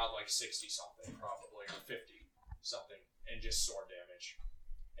I would have got like 60 something, probably, or 50 something, and just sword damage.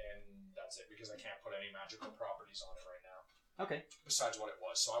 And that's it, because I can't put any magical properties on it right now. Okay. Besides what it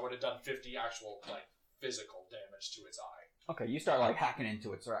was. So I would have done 50 actual, like, physical damage to its eye. Okay, you start like hacking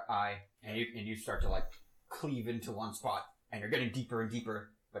into its eye, and you start to like cleave into one spot, and you're getting deeper and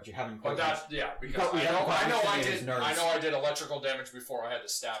deeper, but you haven't quite. But that's because I know I did electrical damage before I had to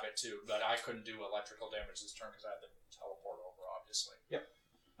stab it too, but I couldn't do electrical damage this turn because I had to teleport over, obviously. Yep.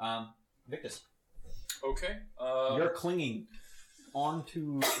 Victus. Okay. You're clinging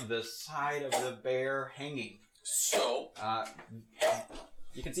onto the side of the bear, hanging. So.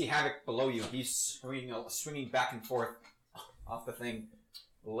 You can see Havoc below you. He's swinging back and forth off the thing,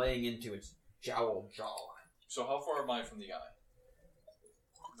 laying into its jawline. So how far am I from the eye?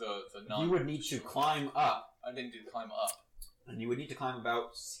 The non. You would need to climb up. I didn't do climb up. And you would need to climb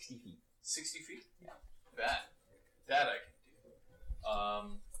about 60 feet. 60 feet? Yeah. That I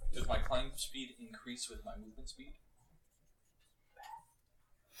can do. Does my climb speed increase with my movement speed?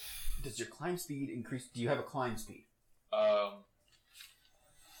 Does your climb speed increase? Do you have a climb speed?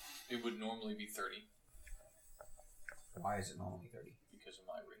 It would normally be 30. Why is it normally 30? Because of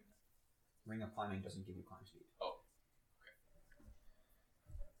my ring. Ring of climbing doesn't give you climb speed. Oh.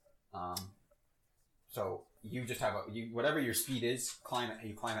 Okay. So you just have whatever your speed is,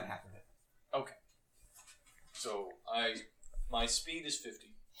 you climb at half of it. Okay. So my speed is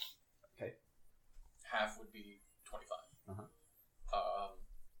 50. Okay. Half would be 25. Uh-huh.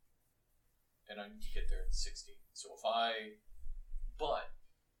 And I need to get there at 60. So but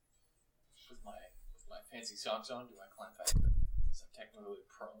with my fancy socks on, do I climb faster? Because I'm technically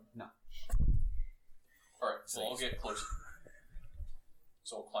prone. No. Alright, so I'll get closer.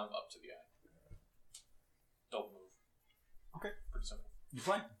 So I'll climb up to the eye. Double move. Okay. Pretty simple. You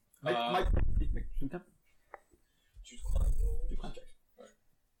climb. Choose climb. Do climb checks. Alright.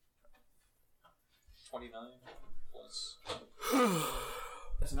 29 plus.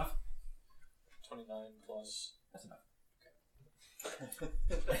 That's enough. 29 plus. That's enough.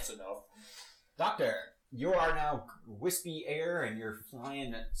 That's enough. Doctor, you are now wispy air, and you're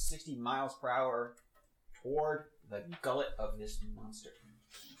flying at 60 miles per hour toward the gullet of this monster.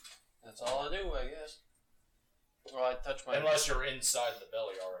 That's all I do, I guess. Well, I touch my. Unless you're inside the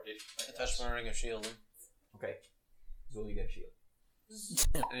belly already. I touch my ring of shielding. Okay. Zul, you get a shield.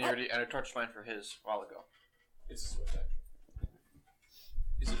 And I touched mine for his a while ago. It's a swift action.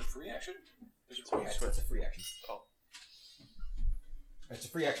 Is it a free action? It's a free action. Oh. It's a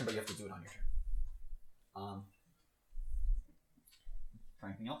free action, but you have to do it on your turn. Try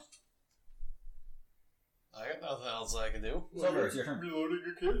anything else? I got nothing else I can do. Silver, it's your turn. Reloading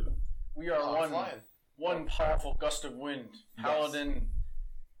your kid. We are flying. one powerful gust of wind, paladin,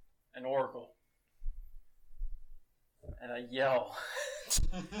 and oracle. And I yell,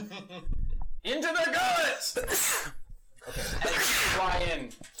 into the gullets! Okay. And fly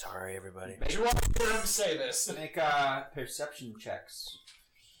in. Sorry, everybody. You want to hear him say this. Make perception checks.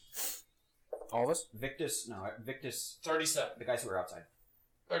 All of us? Victus, 37. the guys who are outside.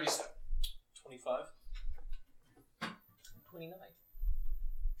 37. 25. 29.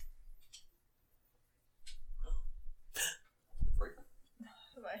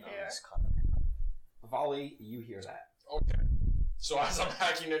 My hair. Volley, you hear that. Okay. So as I'm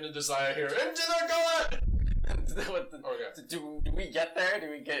hacking into this eye, I hear, into the gullet! Do we get there? Do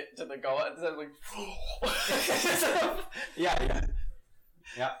we get to the gullet? Is that like...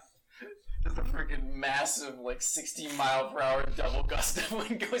 Yeah. Just a freaking massive, 60-mile-per-hour double gust of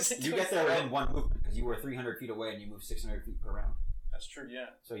wind goes into You get there within one movement, because you were 300 feet away and you move 600 feet per round. That's true, yeah.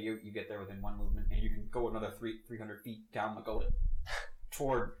 So you get there within one movement, and you can go another 300 feet down the gullet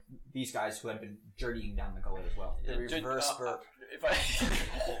toward these guys who had been journeying down the gullet as well. The reverse burp. If I...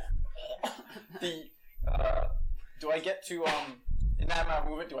 do I get to, in that amount of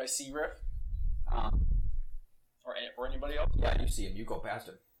movement, do I see Griff? Or anybody else? Yeah, you see him. You go past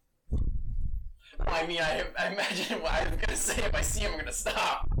him. I mean, I imagine what I was gonna say. If I see him, I'm gonna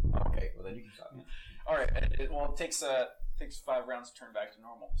stop. Okay, well then you can stop. Yeah. All right. It takes 5 rounds to turn back to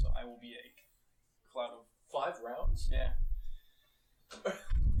normal, so I will be a cloud of 5 rounds? Yeah.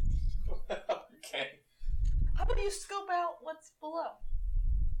 Okay. How about you scope out what's below?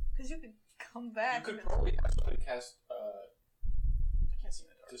 Because you could come back. You could probably have somebody cast. I can't see in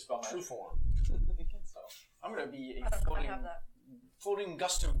the dark. Dispel magic. True form. I'm gonna be I a don't quite have that. floating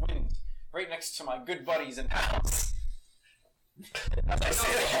gust of wind right next to my good buddies and pals. As I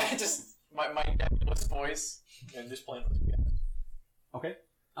say that, just my nebulous voice. And this plane was good. Okay.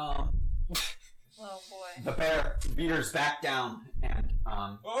 Oh boy. The bear beaters back down, and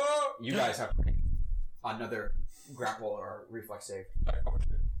you guys have to make another grapple or reflex save.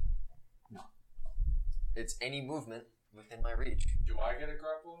 No. It's any movement within my reach. Do I get a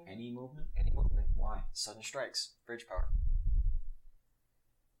grappling? Any movement? Any movement. Why? Sudden strikes. Bridge power.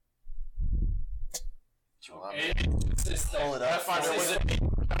 Pull it up.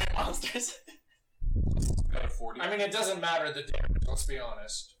 Monsters. Got a 40. I mean, it doesn't matter the damage, let's be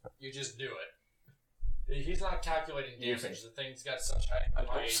honest. You just do it. He's not calculating damage. The thing's got such high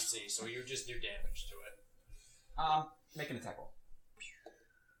AC, so you just do damage to it. Make an attack roll.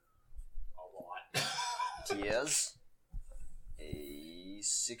 A lot. He is a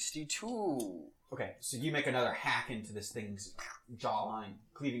 62. Okay, so you make another hack into this thing's jawline,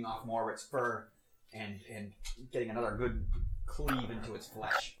 cleaving off more of its fur, and getting another good cleave into its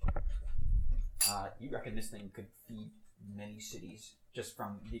flesh. You reckon this thing could feed many cities just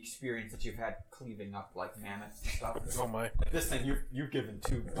from the experience that you've had cleaving up like mammoths and stuff. Oh my! This thing you've given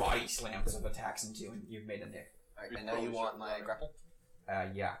 2 body slams of attacks into, and you've made a nick. Alright, and now you want my grapple?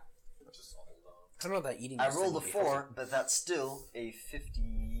 Yeah. I don't know that eating. I rolled a 4, but that's still a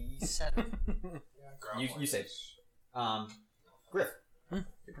 57. You say, Griff.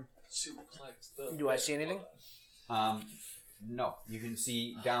 Do I see anything? No. You can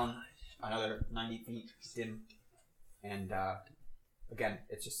see down another 90 feet dim, and again,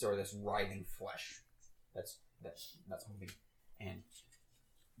 it's just sort of this writhing flesh that's moving, and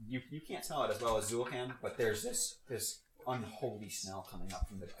you can't smell it as well as Zool can, but there's this unholy smell coming up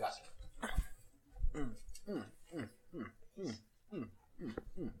from the gut.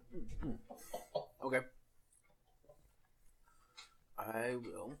 Okay. I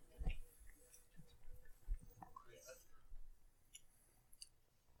will.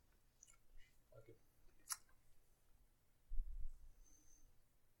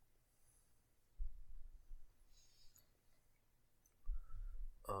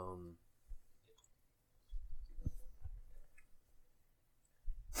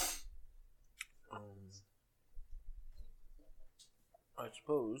 I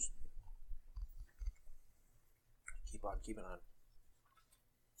suppose. Keep on keeping on.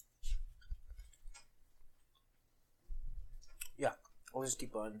 Yeah, I'll just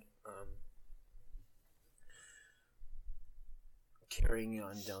keep on carrying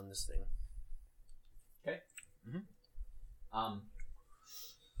on down this thing. Okay.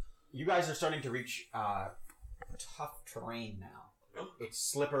 You guys are starting to reach tough terrain now. It's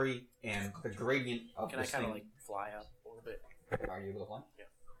slippery, and the gradient of Can I this kind thing. of fly up a little bit? Are you able to fly? Yeah.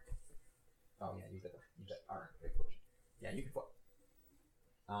 Oh yeah, you get alright, great push. Yeah, you can fly.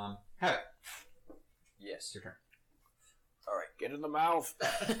 Have it. Yes. Your turn. Alright. Get in the mouth.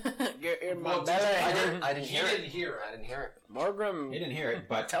 Get in my Well, belly. I didn't hear it. didn't hear it. I didn't hear it. Morgrim, He didn't hear it,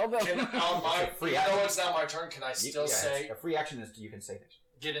 but tell them. Can, on my, free even though action. it's not my turn, can I still say, a free action is you can say things.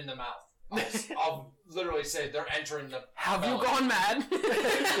 get in the mouth? I'll literally say they're entering the Have you belly. gone mad?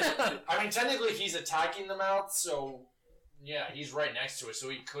 I mean, technically he's attacking the mouth, so yeah, he's right next to it, so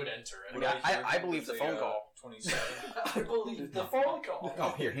he could enter it. Yeah, I believe the phone call. 27. I believe the phone call. Oh,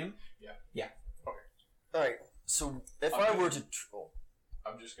 hear him? Alright, so if I were to...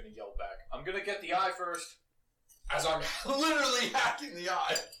 I'm just gonna yell back. I'm gonna get the eye first. As I'm literally hacking the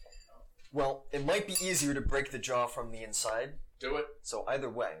eye. Well, it might be easier to break the jaw from the inside, Do it. so either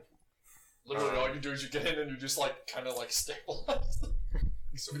way. Literally, all you do is you get in and you just kind of stabilize.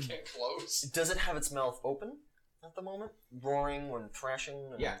 So we can't close. Does it have its mouth open at the moment? Roaring when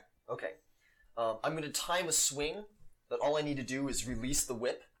thrashing? Yeah. Okay. I'm going to time a swing that all I need to do is release the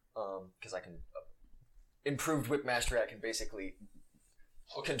whip, because I can... improved whip mastery, I can basically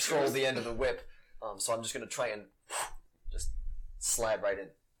control the end of the whip. So I'm just going to try and just slide right in.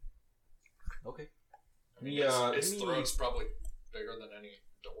 Okay. Its throat's probably bigger than any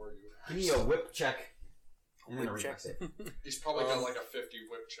door you have. Give me a whip check. And then a Whip reflex save. He's probably got like a 50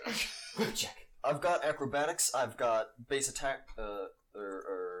 whip check. Whip check. I've got acrobatics, I've got base attack, or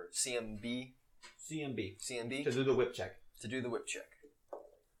CMB. CMB. To do the whip check. To do the whip check. A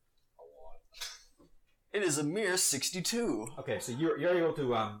lot. It is a mere 62. Okay, so you're able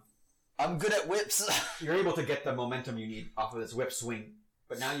to I'm good at whips. you're able to get the momentum you need off of this whip swing,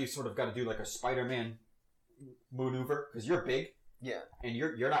 but now you sort of got to do like a Spider-Man maneuver because you're big. Yeah. And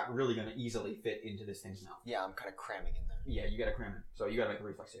you're not really going to easily fit into this thing's mouth. Yeah, I'm kind of cramming in there. Yeah, you got to cram it. So you got to make a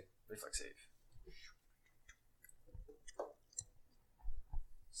reflex save. Reflex save.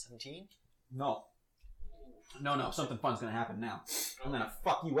 17? No. Something fun's going to happen now. I'm going to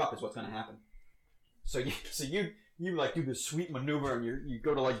fuck you up is what's going to happen. So you like do this sweet maneuver and you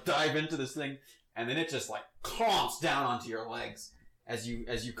go to like dive into this thing and then it just like clomps down onto your legs as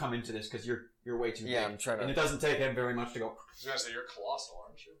you come into this because you're way too big. I'm trying to... And it doesn't take him very much to go. I was gonna say you're colossal,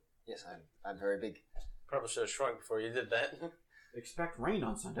 aren't you? Yes, I'm very big. Probably should have shrunk before you did that. Expect rain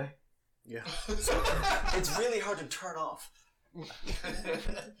on Sunday. Yeah. It's really hard to turn off.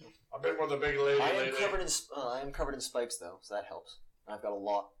 I've been with a big lady I lately. am covered in spikes though, so that helps. I've got a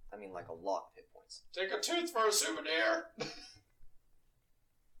lot of hit points. Take a tooth for a souvenir.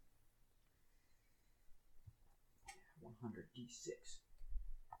 100d6.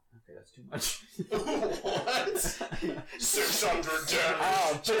 Okay, that's too much. What? 600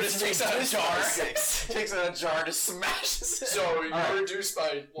 damage. So just takes out a jar. Takes out a jar to smash it. So you're right. reduced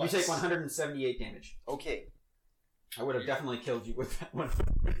by what? You take 178 damage. Okay. I would have definitely killed you with that one.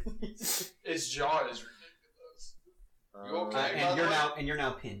 His jaw is ridiculous. You okay? And you're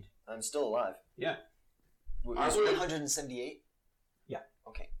now pinned. I'm still alive. Yeah. I Is would- 178? Yeah.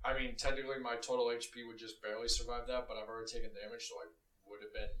 Okay. I mean, technically, my total HP would just barely survive that, but I've already taken damage, so I would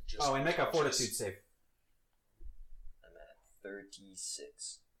have been just. Oh, and make a unconscious. fortitude save. I'm at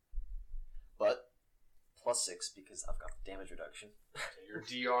 36. But, plus 6 because I've got damage reduction. Okay, your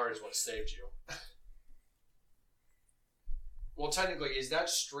DR is what saved you. Well, technically, is that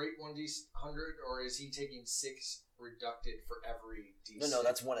straight 1d100, or is he taking 6 reducted for every d6? No,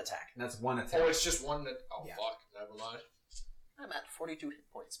 that's one attack. And that's one attack. Oh, it's just one that. Oh, Yeah. fuck. Never mind. I'm at 42 hit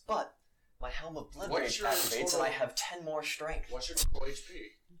points, but my Helm of Blood What's Rage your activates total- and I have 10 more strength. What's your total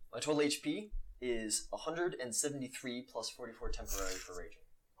HP? My total HP is 173 plus 44 temporary for raging.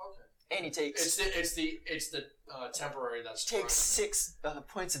 Okay. And he takes It's the temporary that's. takes 6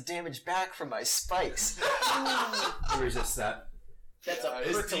 points of damage back from my spikes. You resist that. That's a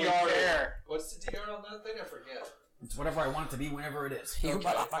his prickly DR. pear. What's the DR on that thing? I forget. It's whatever I want it to be whenever it is. Okay.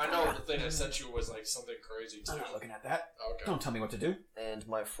 I know the thing I sent you was like something crazy too. I'm not looking at that. Okay. Don't tell me what to do. And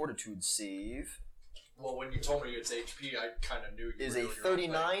my fortitude save Well, when you told me it's HP, I kind of knew you is were a doing your own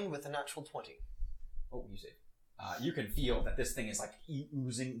thing. 39 with a natural 20. Oh, you save. You can feel that this thing is like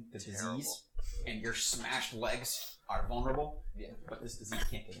oozing the disease, and your smashed legs are vulnerable. Yeah, but this disease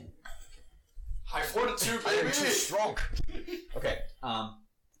can't get in. High fortitude, I am baby! too strong. Okay.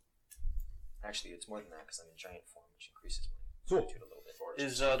 Actually, it's more than that because I'm in giant form, which increases my So fortitude a little bit.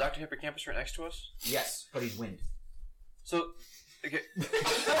 Is Dr. Hippocampus right next to us? yes, but he's wind. So, okay.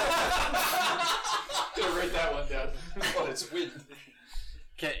 Gonna write that one down. But it's wind.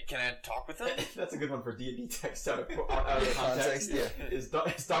 Can I talk with him? That's a good one for D&D text out of context. Context, yeah. Is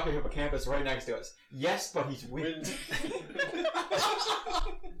Dr. Hippocampus right next to us? Yes, but he's wind.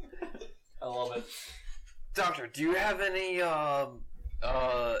 I love it. Doctor, do you have any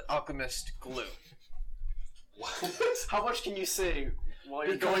alchemist glue? How much can you say while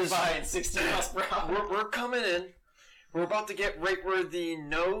you're going by at 60 miles per hour? We're coming in. We're about to get right where the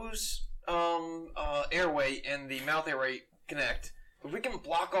nose airway and the mouth airway connect. If we can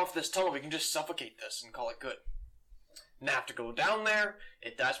block off this tunnel, we can just suffocate this and call it good. Now have to go down there.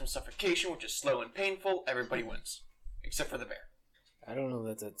 It dies from suffocation, which is slow and painful. Everybody wins, except for the bear. I don't know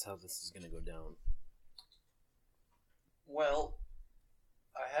that that's how this is going to go down. Well,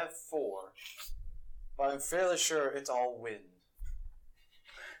 I have 4, but I'm fairly sure it's all wind.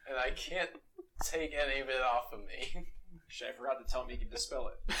 And I can't take any of it off of me. Shit, I forgot to tell him he can dispel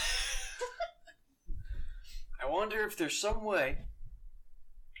it. I wonder if there's some way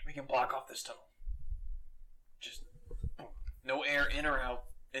we can block off this tunnel. Just no air in or out.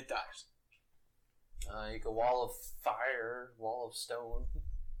 It dies. You can wall of fire, wall of stone.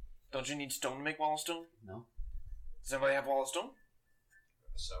 Don't you need stone to make wall of stone? No. Does anybody have wall of stone?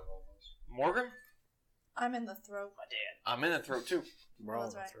 Several of us. Morgan? I'm in the throat. I'm in the throat too. We're all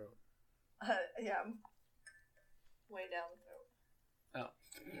in That's the right. throat. Yeah, I'm way down the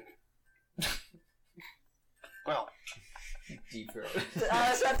throat. Well, Deep throat.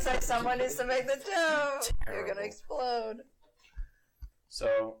 I was about to say, someone needs to make the joke. You're gonna Terrible. explode.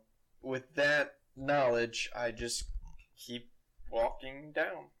 so with that knowledge, I just keep walking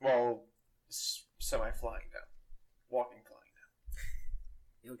down. Well, semi-flying down. Walking, flying down.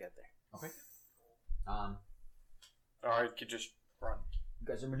 You'll get there. Okay. Or I could just run. You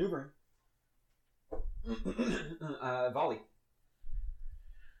guys are maneuvering. Volley.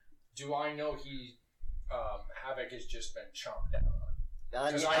 Do I know he, Havoc has just been chomped down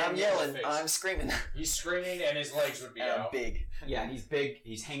on? I'm yelling. I'm screaming. He's screaming and his legs would be And I'm out. big. Yeah, and he's big.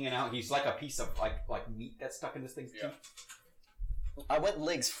 He's hanging out. He's like a piece of like meat that's stuck in this thing's Yeah. teeth. I went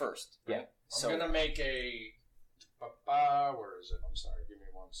legs first. Yeah. So I'm gonna make a. Where is it? I'm sorry. Give me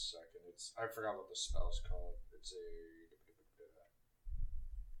 1 second. I forgot what the spell's called. It's a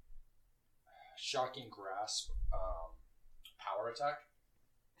shocking grasp power attack.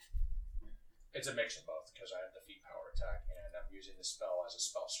 It's a mix of both because I have the feat power attack and I'm using the spell as a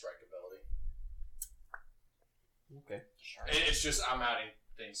spell strike ability. Okay. It's just I'm adding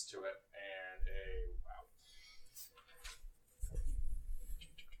things to it and wow.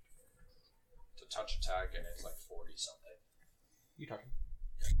 It's a touch attack and it's like 40 something. You talking?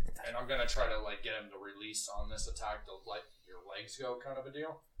 And I'm gonna try to like get him to release on this attack to let your legs go, kind of a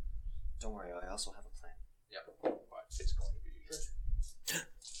deal. don't worry, I also have a plan. Yep, but it's going to be.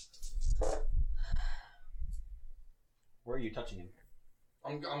 Where are you touching him?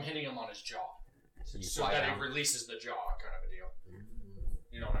 I'm hitting him on his jaw, So you so fly that down. it releases the jaw, kind of a deal.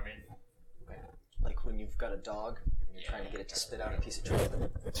 You know what I mean? Like when you've got a dog and you're trying to get it to spit out a piece of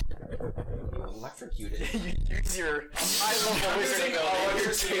chocolate. You electrocute it. You use your high-level I'm wizard using ability, your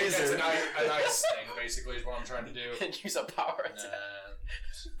electricity against taser, an ice thing, basically, is what I'm trying to do. and use a power attack.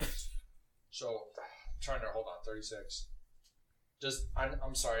 And so, trying to hold on, 36.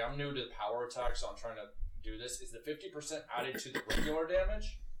 I'm sorry, I'm new to the power attack, so I'm trying to do this. Is the 50% added to the regular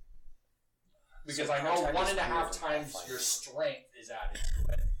damage? Because So I know power attack is 1.5 weird, times I'll your find strength is added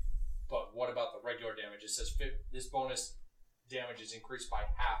to it. But what about the regular damage? It says this bonus damage is increased by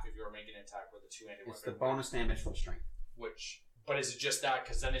half if you are making an attack with a two-handed It's weapon. the bonus damage from strength. But is it just that?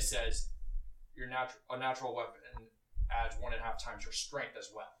 Because then it says a natural weapon adds 1.5 times your strength as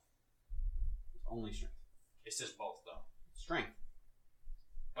well. Only strength. It says both though, Strength.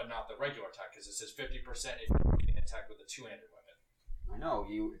 but not the regular attack because it says 50% if you're making an attack with a two-handed weapon. I know.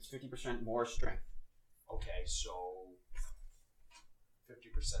 It's 50% more strength. Okay, so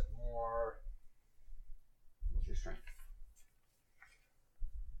 50% more. What's your strength?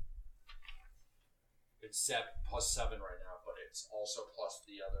 It's plus 7 right now, but it's also plus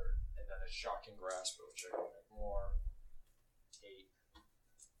the other, and then a shocking grasp, which I can make more. 8.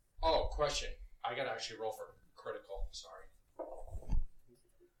 Oh, question. I gotta actually roll for critical. Sorry.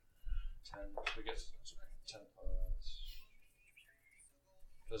 10. We get 10 plus.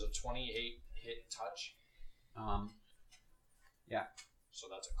 Does a 28 hit touch? Yeah. So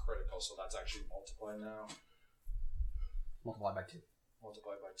that's a critical. So that's actually multiplied now. Multiply by 2.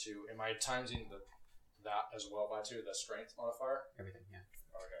 Multiplied by 2. Am I timesing that as well by 2? The strength modifier? Everything, yeah.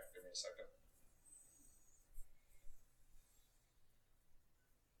 Okay, give me a second.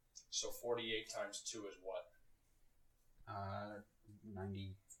 So 48 times 2 is what?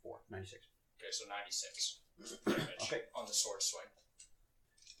 94, 96. Okay, so 96 damage Okay. on the sword swing.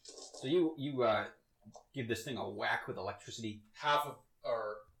 So you give this thing a whack with electricity. Half of,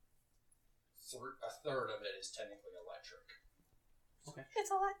 or a third of it is technically electric. It's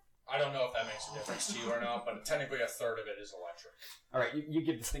a lot. I don't know if that makes a difference to you or not, but technically a third of it is electric. All right, you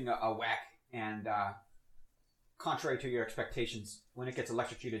give this thing a whack, and contrary to your expectations, when it gets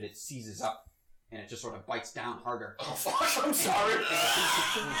electrocuted, it seizes up, and it just sort of bites down harder. Oh fuck, I'm sorry.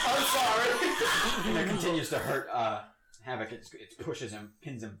 I'm sorry. And it continues to hurt Havoc. It pushes him,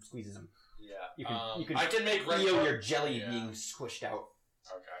 pins him, squeezes him. Yeah. You can I can make feel your jelly Yeah. being squished out.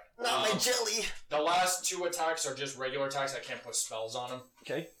 Okay. Not my jelly! The last 2 attacks are just regular attacks. I can't put spells on them.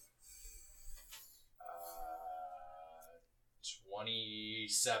 Okay.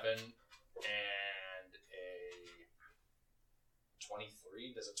 27 and a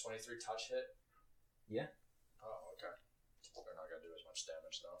 23. Does a 23 touch hit? Yeah. Oh, okay. They're not gonna do as much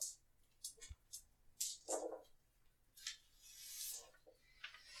damage though.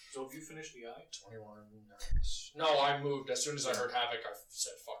 So have you finished the eye? 21. No, I moved. As soon as I heard Havoc, I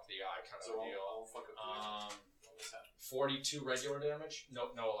said, fuck the eye kind of deal. I'll fuck up the eye. 42 regular damage.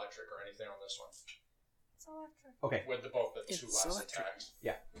 No electric or anything on this one. It's electric. Okay. With both the two It's last electric. attacks.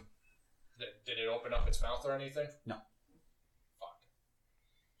 Yeah. Did it open up its mouth or anything? No. Fuck.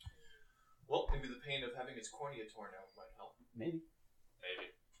 Well, maybe the pain of having its cornea torn out might help. Maybe.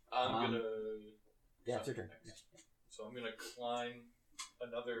 I'm gonna. Yeah, it's your turn. Next. So I'm gonna climb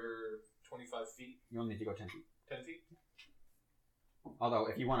another 25 feet. You only need to go 10 feet. 10 feet? Although,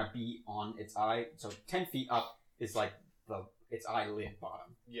 if you want to be on its eye, so 10 feet up is like its eyelid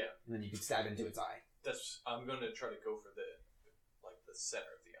bottom, Yeah. and then you can stab into its eye. I'm gonna try to go for the center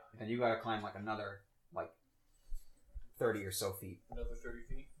of the eye. And you gotta climb like another 30 or so feet. Another 30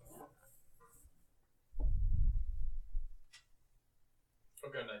 feet.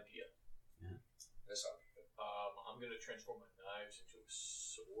 I've got an idea. Yeah. This up. I'm gonna transform my knives into a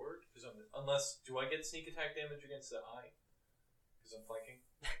sword. Unless, do I get sneak attack damage against the eye? Because I'm flanking.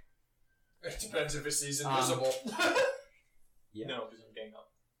 It depends if it's invisible. Yeah. No, because I'm gang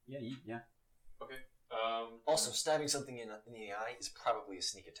up. Yeah. Okay. Also, stabbing something in the eye is probably a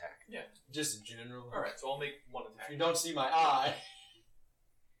sneak attack. Yeah. Just in general. All right. So I'll make one If attack. you don't see my eye.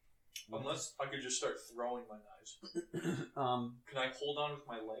 Unless I could just start throwing my knives. Can I hold on with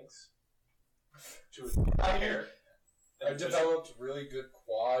my legs? To my hair. I developed really good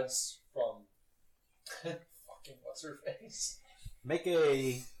quads from fucking what's her face. Make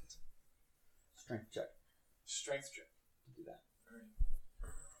a strength check Strength check. to do that.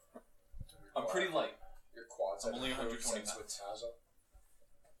 I'm pretty light. Your quads. I'm have only improved 120 since with Tazo.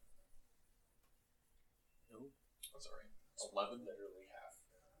 That's alright. 11. Literally half.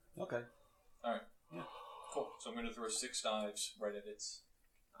 Okay. Cool. So I'm going to throw 6 knives right at its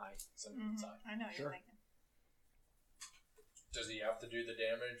eye. Center of its eye. I know what Sure. you're thinking. Does he have to do the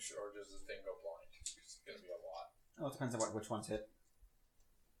damage, or does the thing go blind? It's gonna be a lot. Oh, it depends on which ones hit.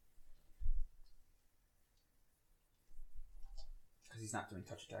 Because he's not doing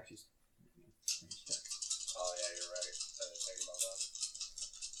touch attacks, he's doing range check. Oh yeah, you're right. I didn't think about that.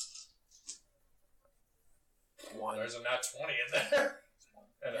 One. There's a nat 20 in there,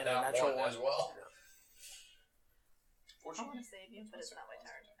 and a And a nat natural 1 as one. well. I want Fortunately, to save you, but it's not my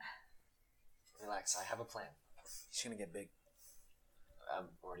turn. Relax, I have a plan. He's gonna get big. I'm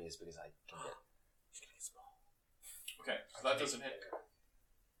already as big as I can get. He's gonna get small. okay, so that doesn't hit.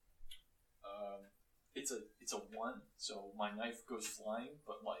 It's a 1, so my knife goes flying,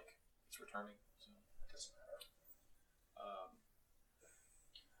 but it's returning, so it doesn't matter.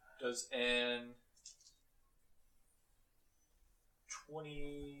 Does an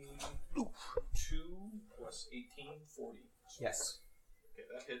 22 plus 18, 40. Yes. Okay,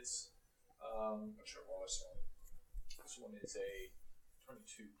 that hits. Which one was one? This one is a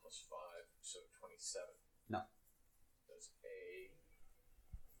 22 plus 5, so 27. No. Does a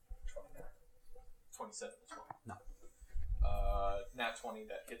 29. 27 as well. No. Nat 20,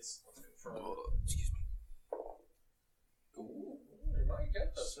 that hits. Let's confirm. Excuse me. Ooh. You might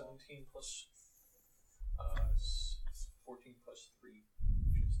get this. 17 plus 14 plus 3,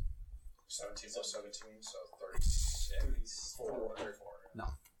 which is 17 plus 17, so 36. 34. No.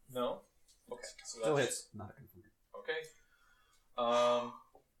 no. Okay, so Still that's hits. Not a confirmed. okay.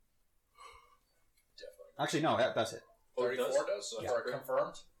 Definitely. Actually, no, that does hit. Oh, it 34 does? So Yeah. for a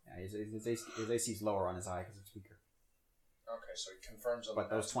confirmed? Yeah, his AC is lower on his eye because it's weaker. Okay, so he confirms on But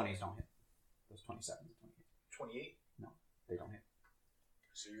the those nat 20s don't hit. Those 27s don't hit. 28. They don't hit.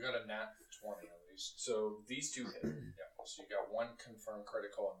 So you got a nat 20 at least. So these two hit, Yeah. So you got one confirmed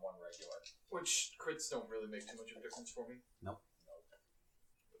critical and one regular. which crits don't really make too much of a difference for me. Nope.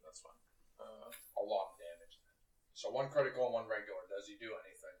 But that's fine. A lot of damage. So one critical and one regular. Does he do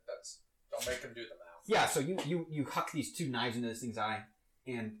anything? Don't make him do the math. Yeah, so you huck these 2 knives into this thing's eye,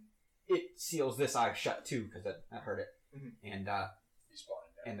 and it seals this eye shut too because that hurt it. Mhm. And He's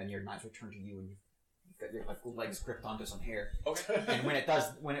blind now. and then your knives return to you, and you've got your legs gripped onto some hair. Okay. And when it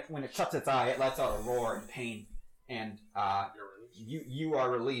does, when it shuts its eye, it lets out a roar in pain, and You're released. you are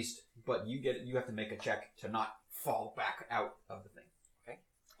released, but you have to make a check to not fall back out of the thing.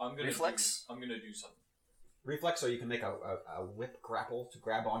 I'm gonna Reflex? I'm gonna do something. Reflex, or you can make a whip grapple to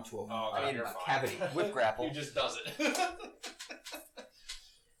grab onto you're a fine. cavity. Whip grapple. He just does it.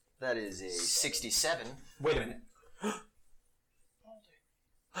 That is a 67. Wait a minute.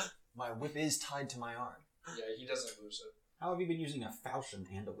 My whip is tied to my arm. Yeah, he doesn't lose it. How have you been using a falchion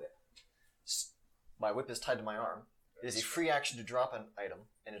and a whip? My whip is tied to my arm. It is a free action to drop an item,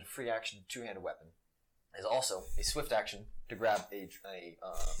 and a free action to two-hand a weapon. It is also a swift action to grab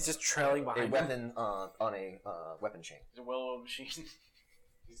He's just trailing a behind him. weapon on a weapon chain. It's a well-oiled machine.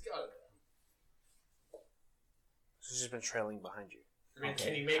 He's got it. So he's just been trailing behind you. I mean,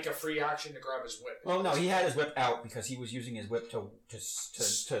 can he make a free action to grab his whip? Well, no, he had his whip out because he was using his whip to Go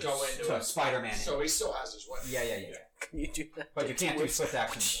into it. Spider-Man. So he still has his whip. Yeah. Can you do that? But you can't do swift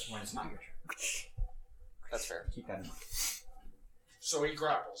actions when it's not your turn. That's fair. Keep that in mind. So he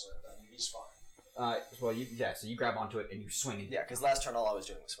grapples it, then he's fine. So you grab onto it and you swing it. Yeah, because last turn all I was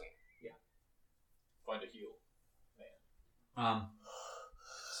doing was swinging. Find a heal.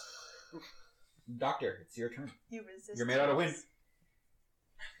 Doctor, it's your turn. You resist. You're made out of wind.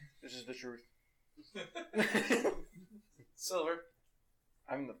 This is the truth. Silver,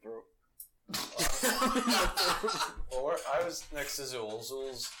 I'm in the throat. Well, I was next to Zool.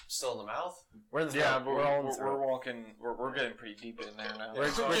 Zool's still in the mouth. We're in the Yeah, throat. but we're all in the we're throat. walking. We're getting pretty deep in there now. We're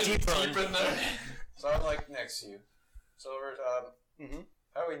Deep in there. So I'm like next to you. Silver,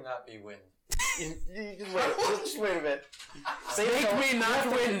 how do we not be wind? Just wait a bit. Make me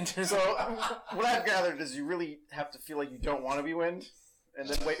not wind. So, what I've gathered is you really have to feel like you don't want to be wind, and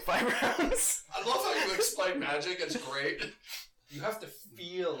then wait 5 rounds. I love how you explain magic. It's great. You have to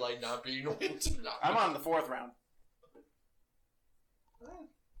feel like not being wind. I'm on the 4th round.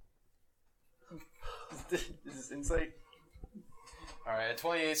 Is this insight? Alright, a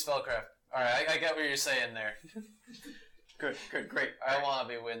 28 spellcraft. Alright, I get what you're saying there. Good, great. I don't want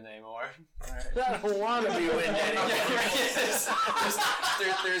to be wind anymore. I don't want to be wind anymore.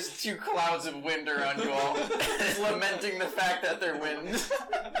 There's 2 clouds of wind around you all, lamenting the fact that they're wind.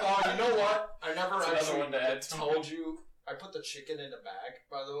 Oh, you know what? I never That's another actually one to add to. told you. I put the chicken in a bag,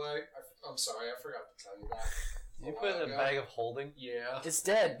 by the way. I'm sorry, I forgot to tell you that. You put it in a bag of holding? Yeah. It's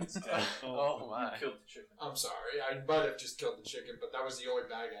dead. Oh my. You killed the chicken. I'm sorry. I might have just killed the chicken, but that was the only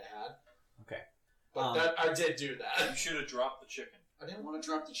bag I had. Okay. But I did do that. You should have dropped the chicken. I didn't want to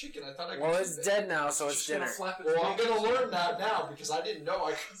drop the chicken. I thought I could. Well, keep it's it. dead now, so it's Just dinner. gonna flap its Well, I'm wings. gonna learn that now because I didn't know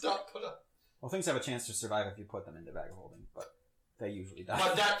I could not put a. Well, things have a chance to survive if you put them in the bag of holding, but they usually die.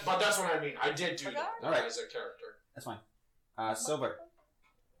 But that's what I mean. I did do that Alright. as a character. That's fine. Silver,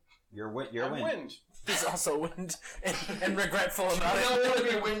 you're I'm wind. wind. He's also wind and regretful about I it. don't want to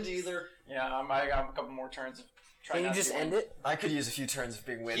be wind either. Yeah, I got a couple more turns of trying Can you not to just be end wind. it? I could use a few turns of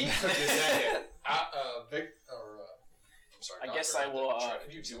being wind. He could just say it. I'm sorry. I guess Doctor, I will, try to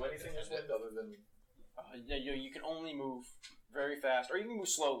Can you do do anything with wind other than... You can only move very fast, or you can move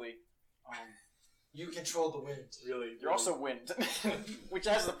slowly. You control the wind. Really? You're also wind, which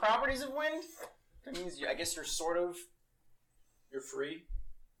has the properties of wind. That means I guess you're sort of. You're free?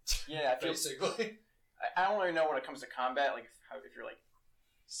 Yeah, I feel. Basically. I don't really know when it comes to combat, like if you're like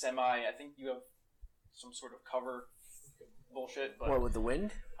semi. I think you have some sort of cover bullshit, but What, with the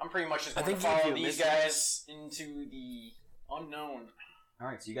wind? I'm pretty much just I going to think you follow do, these Mr. guys into the unknown. All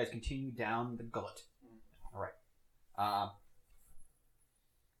right, so you guys continue down the gullet. All right.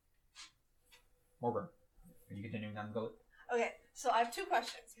 Morgan, are you continuing down the gullet? Okay, so I have 2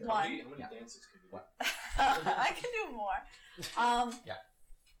 questions. How One, many Yeah. dances can you do? What? I can do more. Yeah.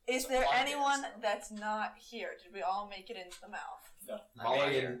 Is It's a there podcast, anyone though. that's not here? Did we all make it into the mouth?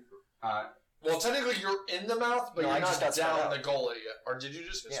 Molly and Well, technically you're in the mouth, but No, I you're just not got spat down out. in the gullet yet. Or did you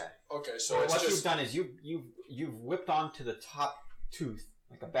just? Yeah. Okay, so so it's what you've just. done is you've whipped onto the top tooth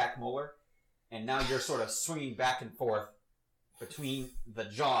like a back molar, and now you're sort of swinging back and forth between the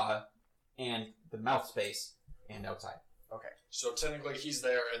jaw and the mouth space and outside. So technically he's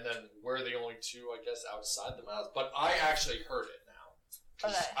there, and then we're the only 2, I guess, outside the mouth. But I actually heard it now.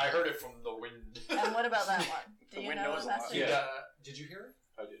 'Cause Okay. I heard it from the wind. And what about that one? Do The you wind know knows what a lot. that's Yeah. Did you hear it?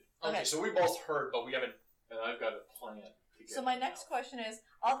 I did. Okay, Okay. so we both heard, but we haven't. And I've got a plan to get So my it next out. question is,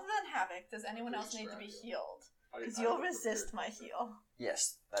 other than Havoc, does anyone else need to be Distracted. healed? I- Because I you'll have resist prepared. my heal.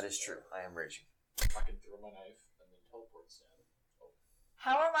 Yes, that is true. I am raging. I can throw my knife and then teleport stand.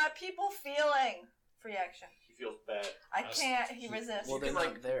 How are my people feeling? Free action. He feels bad. I can't. He resists. Well, You they're can,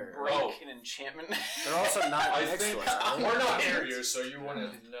 not like, there. Break Oh. an enchantment. They're also not I next think- to us. are they? We're not near you, so you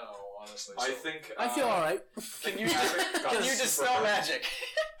wouldn't know, honestly. I So think... I feel alright. Can you Havoc got can you super dispel hurt. magic?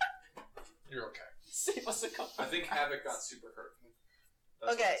 you're okay. Save us a couple. I think Havoc got super hurt.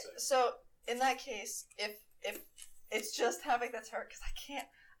 That's Okay, what I'd say. so in that case, if it's just Havoc that's hurt, because I can't.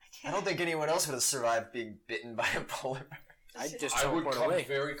 I don't think anyone else would have survived being bitten by a polar bear. I just I would teleport come away.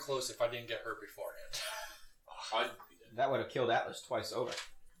 very close if I didn't get hurt beforehand. I'd be dead. That would have killed Atlas twice over.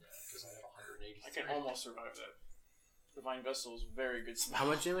 Because I have 180. I can almost survive that. Divine Vessel is very good spell. How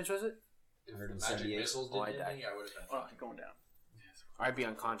much damage was it? If the 178. magic missiles Oh, I didn't hit died. me, I would have been Oh, fine. I'm going down. I'd be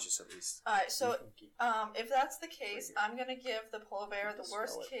unconscious at least. All right, so if that's the case, I'm gonna give the polar bear the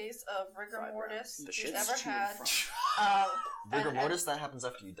worst Spell it. case of rigor 5 mortis rounds. The he's shit's ever to and had. from. Rigor And- mortis, that happens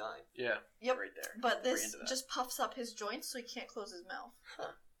after you die. Yeah. Yep. Right there. But Very this into that. just puffs up his joints so he can't close his mouth.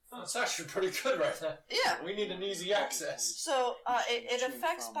 It's actually pretty good right now. Yeah. We need an easy access. So it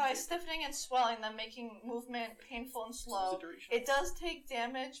affects by stiffening and swelling them, making movement painful and slow. It does take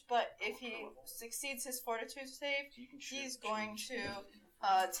damage, but if he succeeds his fortitude save, he's going to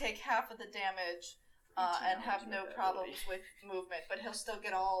take half of the damage and have no problems with movement. But he'll still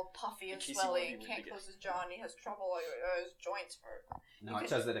get all puffy and swelly and can't close his jaw, and he has trouble. His joints hurt. No, it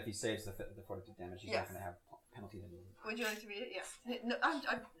says that if he saves the fortitude damage, he's not going to have penalties anymore. Would you like to read it? Yeah. No,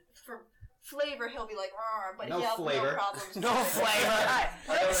 for flavor, he'll be like, but No he'll have flavor. no problems. No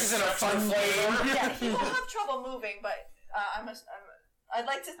flavor. This isn't a fun flavor. Yeah, he won't have trouble moving, but I'd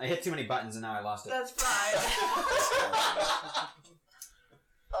like to. I hit too many buttons and now I lost it. That's fine.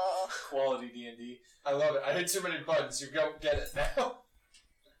 Quality D&D. I love it. I hit too many buttons. You don't get it now.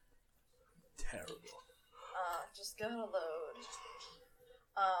 Terrible. Just gotta load.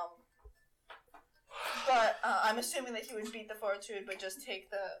 But I'm assuming that he would beat the fortitude, but just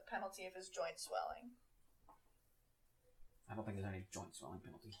take the penalty of his joint swelling. I don't think there's any joint swelling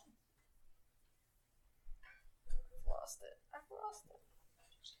penalty. I've lost it.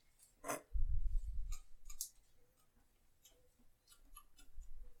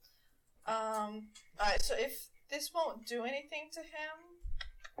 Alright, so if this won't do anything to him,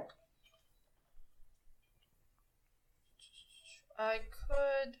 I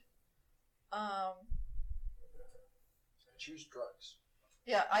could, Choose drugs.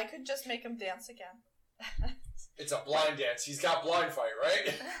 yeah, I could just make him dance again. It's a blind dance. He's got blind fight,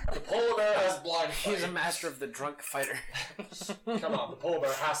 right? The polar bear has blind fight. He's a master of the drunk fighter. Come on, the polar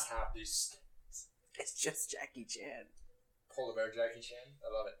bear has to have these. It's just Jackie Chan. Polar bear Jackie Chan.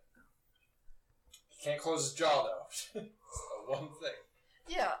 I love it. He can't close his jaw, though. That's the one thing.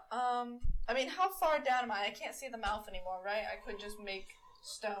 Yeah, I mean, how far down am I? I can't see the mouth anymore, right? I could just make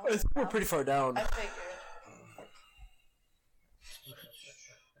stone. I think we're pretty far down. I figured.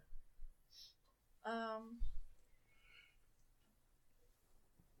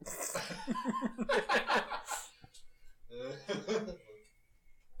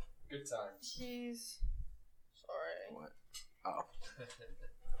 Good times. He's... Sorry. What? Oh.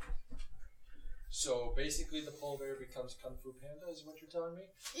 So basically, the polar bear becomes Kung Fu Panda, is what you're telling me?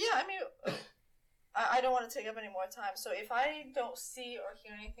 Yeah, I mean, I don't want to take up any more time. So if I don't see or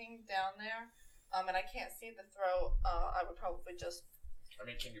hear anything down there, and I can't see the throat, I would probably just. I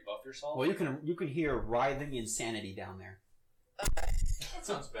mean, can you buff yourself? Well, you can hear writhing insanity down there. Okay. That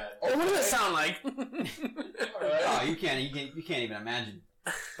sounds bad. Oh, what does it sound like? Alright. Oh, you can't even imagine.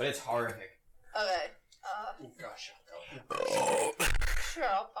 But it's horrific. Okay. Oh gosh, Sure,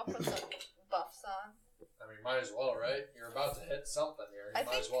 I'll put some buffs on. I mean, might as well, right? You're about to hit something here. You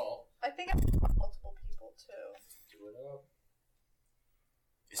might as well. I think I put multiple people too. Do it up.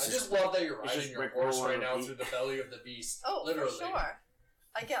 I just love that you're riding your horse right now through the belly of the beast. Oh, literally. for sure.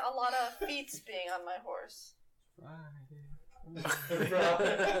 I get a lot of feats being on my horse.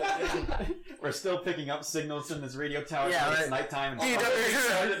 We're still picking up signals from this radio tower. Yeah, it's nighttime.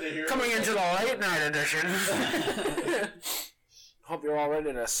 Coming into the late night edition. Hope you're all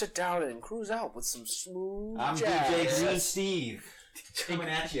ready to sit down and cruise out with some smooth I'm jazz. DJ Green Steve, coming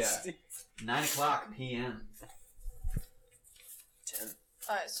at ya. 9:00 p.m. 10.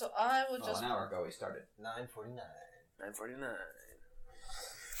 Alright, so I will just. An hour ago we started. 9:49. 9:49.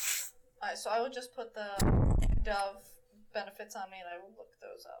 Alright, so I will just put the Dove benefits on me and I will look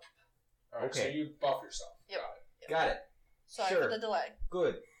those up. Alright, Okay. so you buff yourself. Yep. Got it. Sorry Sure. for the delay.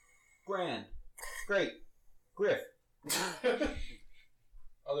 Good. Grand. Great. Griff.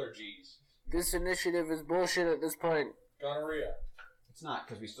 Other G's. This initiative is bullshit at this point. Gonorrhea. It's not,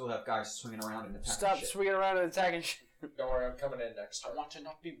 because we still have guys swinging around and attacking Stop shit. swinging around and attacking shit. Don't worry, I'm coming in next turn. I want to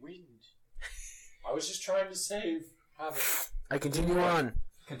not be winged. I was just trying to save Havoc. I continue on.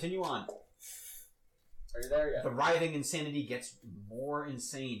 Continue on. Are you there yet? The writhing insanity gets more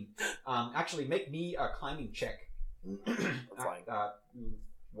insane. Actually, make me a climbing check. flying.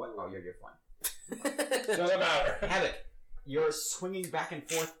 What? Oh, you're flying. Doesn't matter. Havoc, you're swinging back and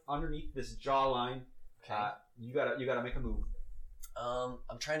forth underneath this jawline. Okay. You gotta make a move.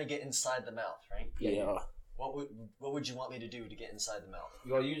 I'm trying to get inside the mouth, right? Yeah. What would you want me to do to get inside the mouth?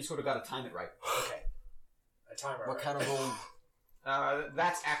 Well, you just sort of gotta time it right. Okay. A timer. What kind of roll?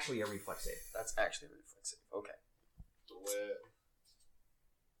 That's actually a reflex save. That's actually a reflex save. Okay. Do it.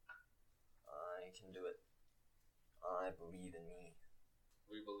 I can do it. I believe in me.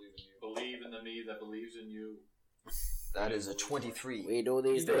 We believe in you. Believe in the me that believes in you. That is a 23. We do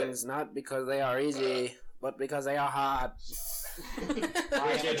these things not because they are easy, but because they are hard. Wicked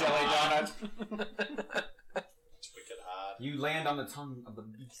jelly donut. It's wicked hard. You land on the tongue of the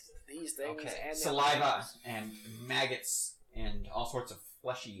beast. These things Okay. and Saliva and maggots and all sorts of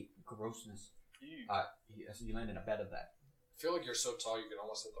fleshy grossness. You land in a bed of that. I feel like you're so tall you can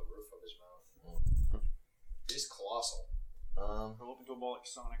almost hit the roof of his mouth. He's colossal. We're hoping to go more like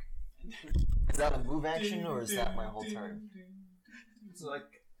Sonic. Is that a move action or is that my whole turn? It's like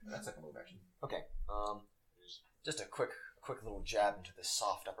that's like a move action. Okay. Just a quick little jab into the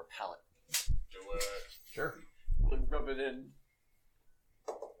soft upper palate. Do it. Sure. Rub it in.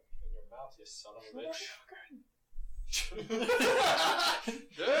 In your mouth, you son of a bitch.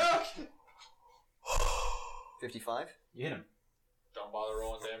 55. You hit him. Don't bother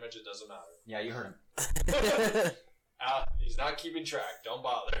rolling damage, it doesn't matter. Yeah, you hurt him. He's not keeping track, don't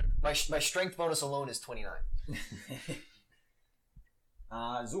bother. My strength bonus alone is 29.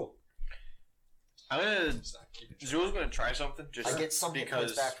 Zool. Zool's gonna try something just I get some hit because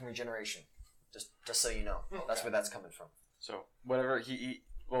points back from regeneration. Just so you know. That's where that's coming from. So whatever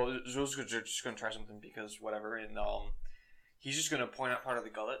Zool's just gonna try something because whatever, and he's just gonna point out part of the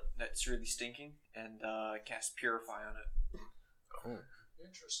gullet that's really stinking and cast Purify on it.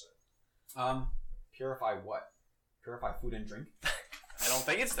 Interesting. Purify what? Purify food and drink? I don't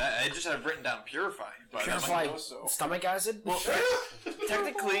think it's that. I just have written down Purify. But Purify stomach acid? Well,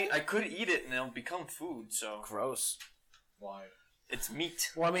 technically, I could eat it and it'll become food, so... Gross. Why? It's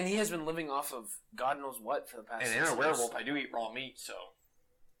meat. Well, I mean, he has been living off of God knows what for the past 6 And in years. a werewolf, I do eat raw meat, so...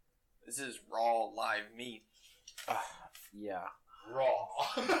 This is raw, live meat. Yeah. Raw.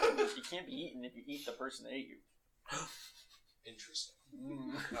 You can't be eaten if you eat the person that ate you. Interesting.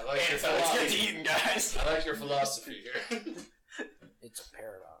 I like your Let's get to philosophy. eating, guys. I like your philosophy here. It's a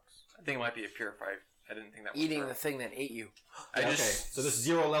paradox. I think it might be a Purify. I didn't think that was Eating true. the thing that ate you. Okay, so this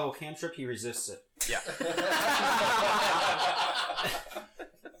 0 level cantrip, he resists it. Yeah.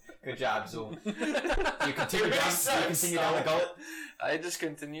 Good job, Zool. You continue down the gullet? I just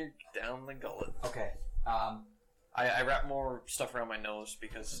continue down the gullet. Okay. I wrap more stuff around my nose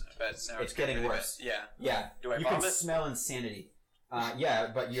because I bet now It's getting worse. Yeah. Yeah. Do I you vomit? can smell insanity. Yeah,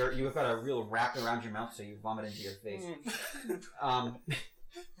 but you've got a real wrap around your mouth, so you vomit into your face.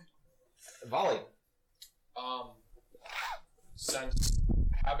 Volley. Since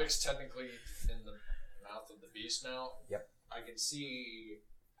Havoc's technically in the mouth of the beast now, Yep. I can see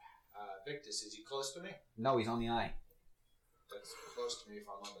Victus. Is he close to me? No, he's on the eye. That's close to me if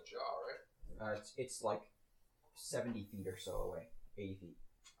I'm on the jaw, right? It's like 70 feet or so away. 80 feet.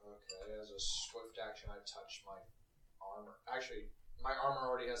 Okay, as a swift action, I touch my armor. Actually, my armor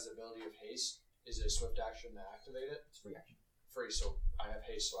already has the ability of haste. Is it a swift action to activate it? It's free action. Free, so I have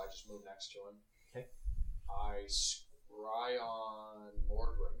haste, so I just move next to him. Okay. I scry on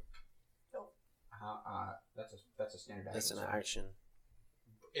Mordrin. That's a standard action. That's an action.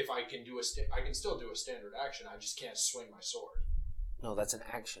 If I can do I can still do a standard action. I just can't swing my sword. No, that's an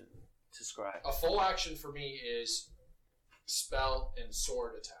action to scribe. A full action for me is spell and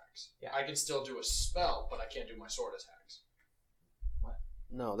sword attacks. Yeah. I can still do a spell, but I can't do my sword attacks.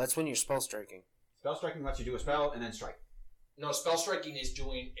 No, that's when you're spell striking. Spell striking lets you do a spell and then strike. No, spell striking is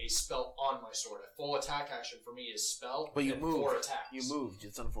doing a spell on my sword. A full attack action for me is spell But you and moved. 4 attacks. You moved.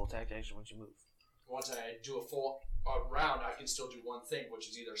 It's on a full attack action once you move. Once I do a full round, I can still do one thing, which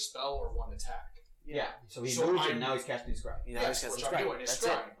is either spell or one attack. Yeah. So he So moved I'm- and now he's casting his scry. Yes, which I'm doing is That's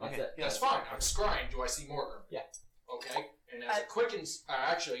scrying. it. That's Okay. it. That's fine. I'm scrying. Do I see Morgan? Yeah. Okay. And as a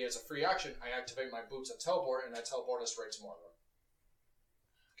actually, as a free action, I activate my boots of teleport, and I teleport us right to Morgan.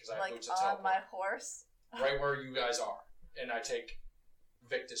 Because I have Like boots of on teleport. my horse. Right where you guys are. And I take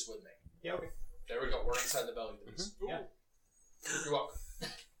Victus with me. Yeah, okay. There we go. We're inside the belly of the beast. Yeah. You're welcome.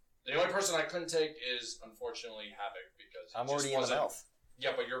 The only person I couldn't take is, unfortunately, Havoc, because I'm he just already in the wasn't- mouth.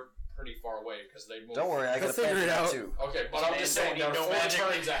 Yeah, but you're pretty far away, because they moved. Don't worry, I He'll got a figure plan it for that out. too. Okay, but I'm just saying, don't they're need no 4 magic.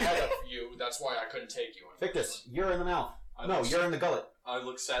 turns ahead of you. That's why I couldn't take you. Victus, you're in the mouth. No, look- you're in the gullet. I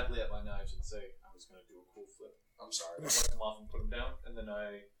look sadly at my knives and say, I was going to do a cool flip. I'm sorry. I wipe them off and put them down, and then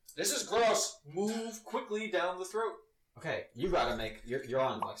I This is gross. move quickly down the throat. Okay, you gotta make. You're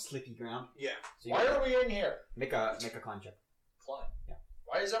on like slippy ground. Yeah. So you Why gotta are we in here? make a climb check. Climb.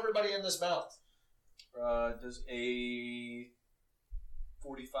 Why is everybody in this mouth? Does a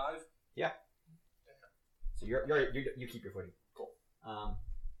 45? So you keep your footing. Cool.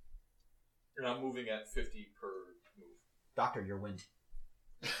 And I'm moving at 50 per move. Doctor, you're win.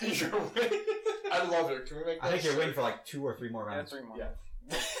 You're winning. I love it. Can we make that I think you're shirt? win for like 2 or 3 more Yeah, rounds. 3 more. Yeah.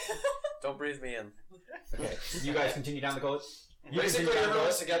 Don't breathe me in. Okay, you guys continue down the gullet. You Basically, continue down the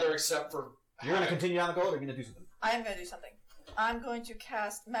everyone's gullet. together except for. You're gonna continue down the gullet. Or you're gonna do something. I am going to do something. I'm going to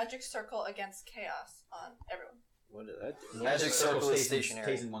cast Magic Circle against Chaos on everyone. What is that? Magic circle is stays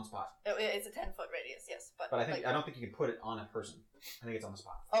stationary. in one spot. It's a 10-foot radius, yes. But I don't think you can put it on a person. I think it's on the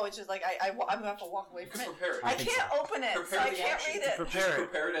spot. Oh, it's just like I'm gonna have to walk away You from can it. prepare it. I can't open it, so I can't read it.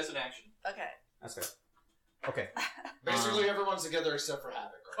 Prepare it as an action. Okay. That's fair. Okay. Basically, everyone's together except for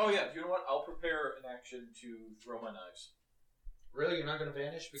Havoc, right? Oh yeah, you know what? I'll prepare an action to throw my knives. Really? You're not going to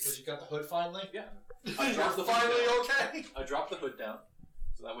vanish because you got the hood finally? Yeah. I dropped the finally okay? I drop the hood down,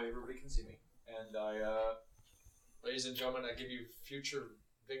 so that way everybody can see me. And Ladies and gentlemen, I give you future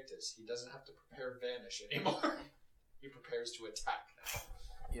Victus. He doesn't have to prepare vanish anymore. He prepares to attack now.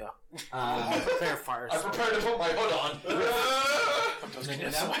 Yeah. I prepare fire. I prepared to put my hood on.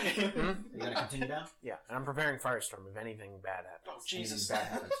 Continue down? You gonna continue down? Yeah, and I'm preparing firestorm if anything bad happens. oh Jesus, Anything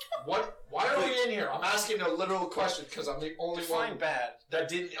bad happens. What? Why are we in here? I'm asking a literal question because I'm the only one fine bad. that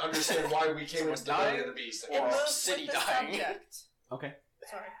didn't understand why we came into the Belly of the Beast. It moves city with the dying. subject. Okay.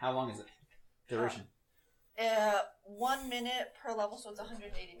 Sorry. How long is it? Duration. 1 minute per level, so it's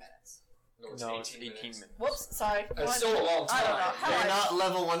 180 minutes. No, it's 18 minutes. Whoops, sorry. It's still a long time. I don't know. How You're I- not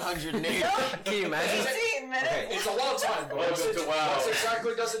level 180. Can you imagine? 15 minutes. Okay. It's a long time, but what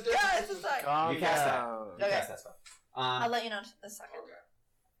exactly does it do? Yeah, it's a sec. Calm You cast that. down. You Okay. cast that spell. I'll let you know in a second. Okay.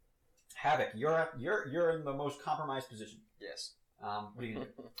 Havoc, you're in the most compromised position. Yes. What are you gonna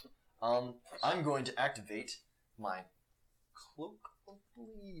do? I'm going to activate my Cloak of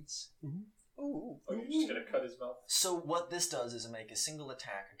Bleeds. Ooh. Oh, you're just gonna cut his mouth. So what this does is make a single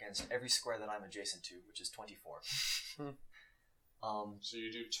attack against every square that I'm adjacent to, which is 24. So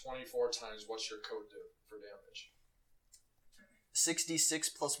you do 24 times. What's your code do for damage? 66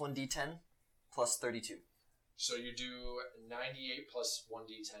 plus 1d10 plus 32. So you do 98 plus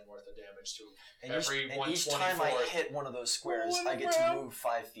 1d10 worth of damage to And every each time I 124. hit one of those squares, I get to move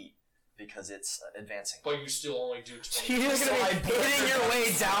 5 feet because it's advancing. But you still only do 20. You're gonna be hitting your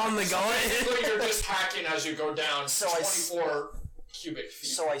way down the gullet. Basically, you're just hacking as you go down. So I 24 cubic feet.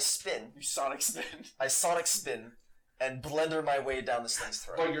 So I spin. You sonic spin. I sonic spin and blender my way down this thing's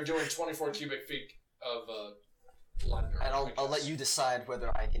throat. But you're doing 24 cubic feet of blender. And I I'll let guess. you decide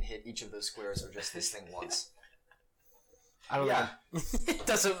whether I can hit each of those squares or just this thing once. I don't know. It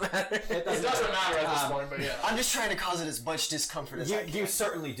doesn't matter. It doesn't matter at this point, but yeah. I'm just trying to cause it as much discomfort as I can. You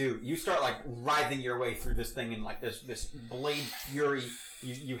certainly do. You start like writhing your way through this thing in like this blade fury.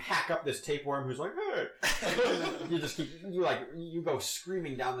 You hack up this tapeworm who's like, hey. You just you go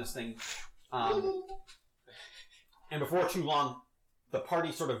screaming down this thing, and before too long, the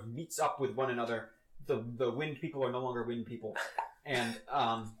party sort of meets up with one another. The wind people are no longer wind people, and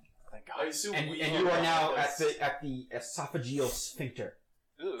I assume and we you are now at the esophageal sphincter.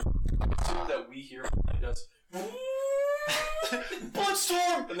 I assume that we hear behind us.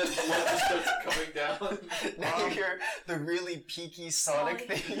 Bloodstorm! And then blood just starts coming down. Now you hear the really peaky sonic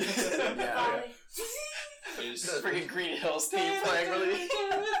thing. Volley. The freaking Green Hills theme playing really.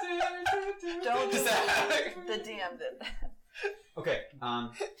 Don't do Does that the DM did. Okay,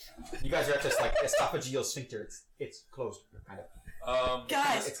 you guys are at this like esophageal sphincter. It's closed, kind of.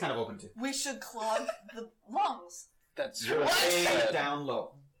 Guys, It's kind of open too. we should clog the lungs. That's You're way down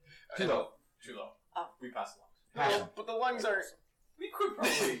low. Too low. Too low. Oh. We pass along. Passion. But the lungs are. We could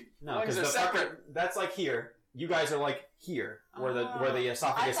probably. No, Lungs because are the separate. fucking- that's like here. You guys are like here, where the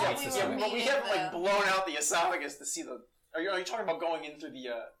esophagus I thought meets the we were stomach. But we haven't like blown out the esophagus to see the. Are you talking about going in through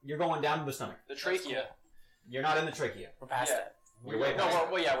You're going down to the stomach. the trachea? You're not in the trachea. We're past Yeah. that. You're way No,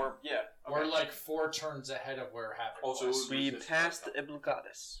 past. We're like 4 turns ahead of where Havoc Also, was. we passed the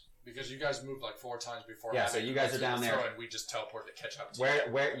epiglottis. Because you guys moved like 4 times before. Yeah, Havoc so you guys went are down through there. the throw, and we just teleport to catch up to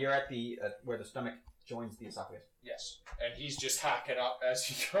you. Where you're at the where the stomach joins the esophagus. Yes, and he's just hacking up as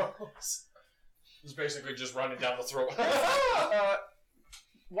he goes. He's basically just running down the throat.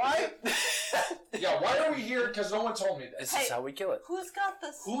 Why? Yeah, why are we here? Because no one told me this. This is how we kill it. Who's got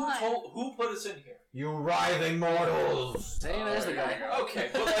the slime? Who put us in here? You writhing mortals! Hey, there's the guy. Okay,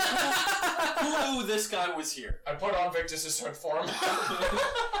 but like, who knew this guy was here? I put on Victus's hood for him.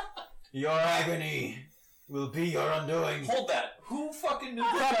 Your agony will be your undoing. Hold that. Who fucking knew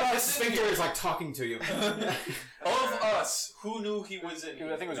The this guy was in sphincter here? is like talking to you. Of us, who knew he was in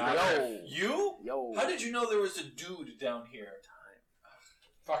here? I think it was Yo. You? Yo. How did you know there was a dude down here?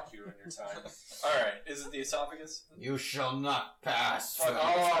 Fuck you and your time. Alright, is it the esophagus? You shall not pass.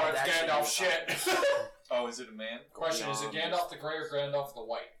 Oh, it's Actually, Gandalf shit. Oh, is it a man? Question, is it Gandalf the Grey or Gandalf the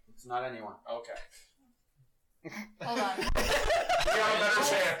White? It's not anyone. Okay. Hold on. You got a better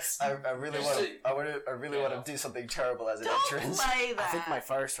chance. I really want to do something terrible as an Don't entrance. play that. I think my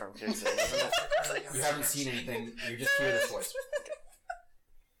firestorm kicks in. Doesn't it? You haven't seen anything. You just hear this voice.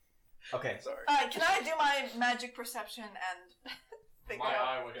 Okay. Sorry. Alright, can I do my magic perception and figure My out.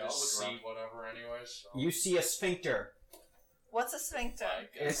 eye would just see whatever anyways. So. You see a sphincter. What's a sphincter?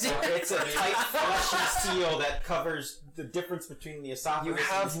 It's a tight, fleshy seal that covers the difference between the esophagus. You and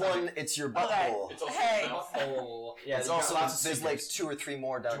have the stomach. one. It's your butthole. It's also Hey. Oh. Yeah, It's you got also lots of there's like sphincters. 2 or 3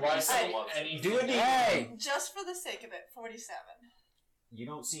 more down Do I here. see anything? Do it. Hey! Just for the sake of it, 47. You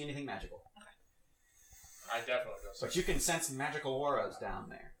don't see anything magical, I definitely don't. but you can sense magical auras down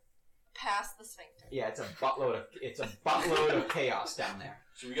there. Past the sphincter. Yeah, it's a buttload of chaos down there.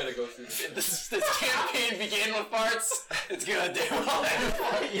 So we gotta go through this. This campaign began with farts. It's gonna do all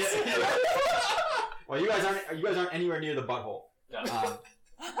Well, you guys aren't anywhere near the butthole. Oh,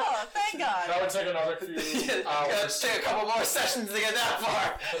 thank God. That would take another few Gotta hours. take a couple more sessions to get that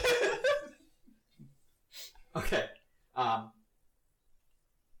far. Okay.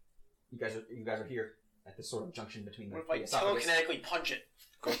 You guys are here at this sort of junction between the What if I esophagus. telekinetically punch it?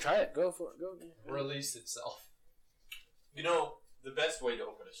 Go try it. Go for it. Go. Release itself. You know, the best way to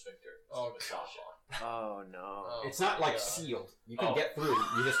open a sphincter is Oh, to massage it. Oh no. Oh, It's not like God. sealed. You can Oh. get through.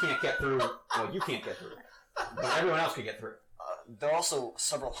 You just can't get through. Well, you can't get through. But everyone else can get through. They're also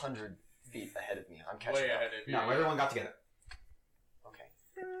several hundred feet ahead of me. I'm catching Way up. ahead of you. No, everyone got together. Okay.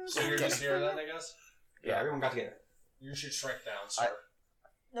 So you're just here then, I guess? Yeah, everyone got together. You should shrink down, sir.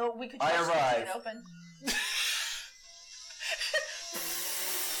 No, we could I just arrive. keep it open.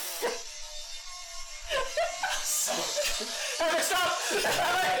 Stop!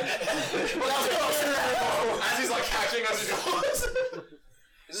 As he's like catching us, he goes.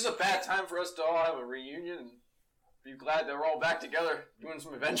 Is this a bad time for us to all have a reunion and be glad that we're all back together doing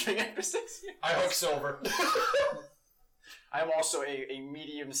some adventuring after 6 years? I hook Silver. I'm also a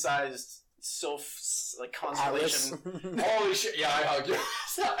medium-sized sylph constellation. Holy shit! Yeah, I hug you.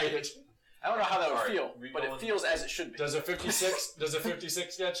 I don't know how that would Alright, feel, we but going- it feels as it should be. Does a 56? Does a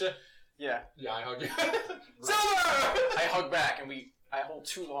 56 get you? Yeah. Yeah, I hug you. Silver! I hug back and I hold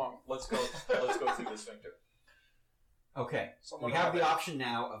too long. Let's go through the sphincter. Okay. Someone We have have the it. option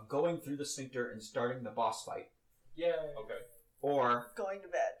now of going through the sphincter and starting the boss fight, Yay. Okay. or Going to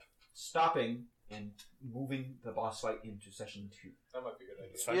bed. stopping and moving the boss fight into session 2. That might be a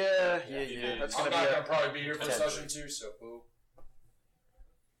good idea. Yeah. That's I'm gonna not be gonna probably be here for Potentially. session 2, so boo.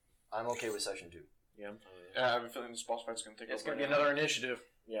 I'm okay with session 2. Yeah. I have a feeling this boss fight's gonna take It's over. gonna be another initiative.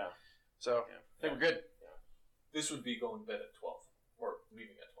 Yeah. So, I think we're good. This would be going to bed at 12. Or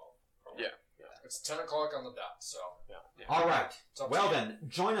leaving at 12. probably. Yeah. It's 10 o'clock on the dot, so. All right. It's up to Well you. then,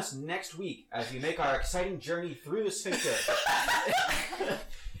 join us next week as we make our exciting journey through the sphincter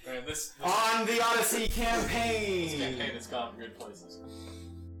Man, this on the Odyssey campaign Campaign. has gone good places.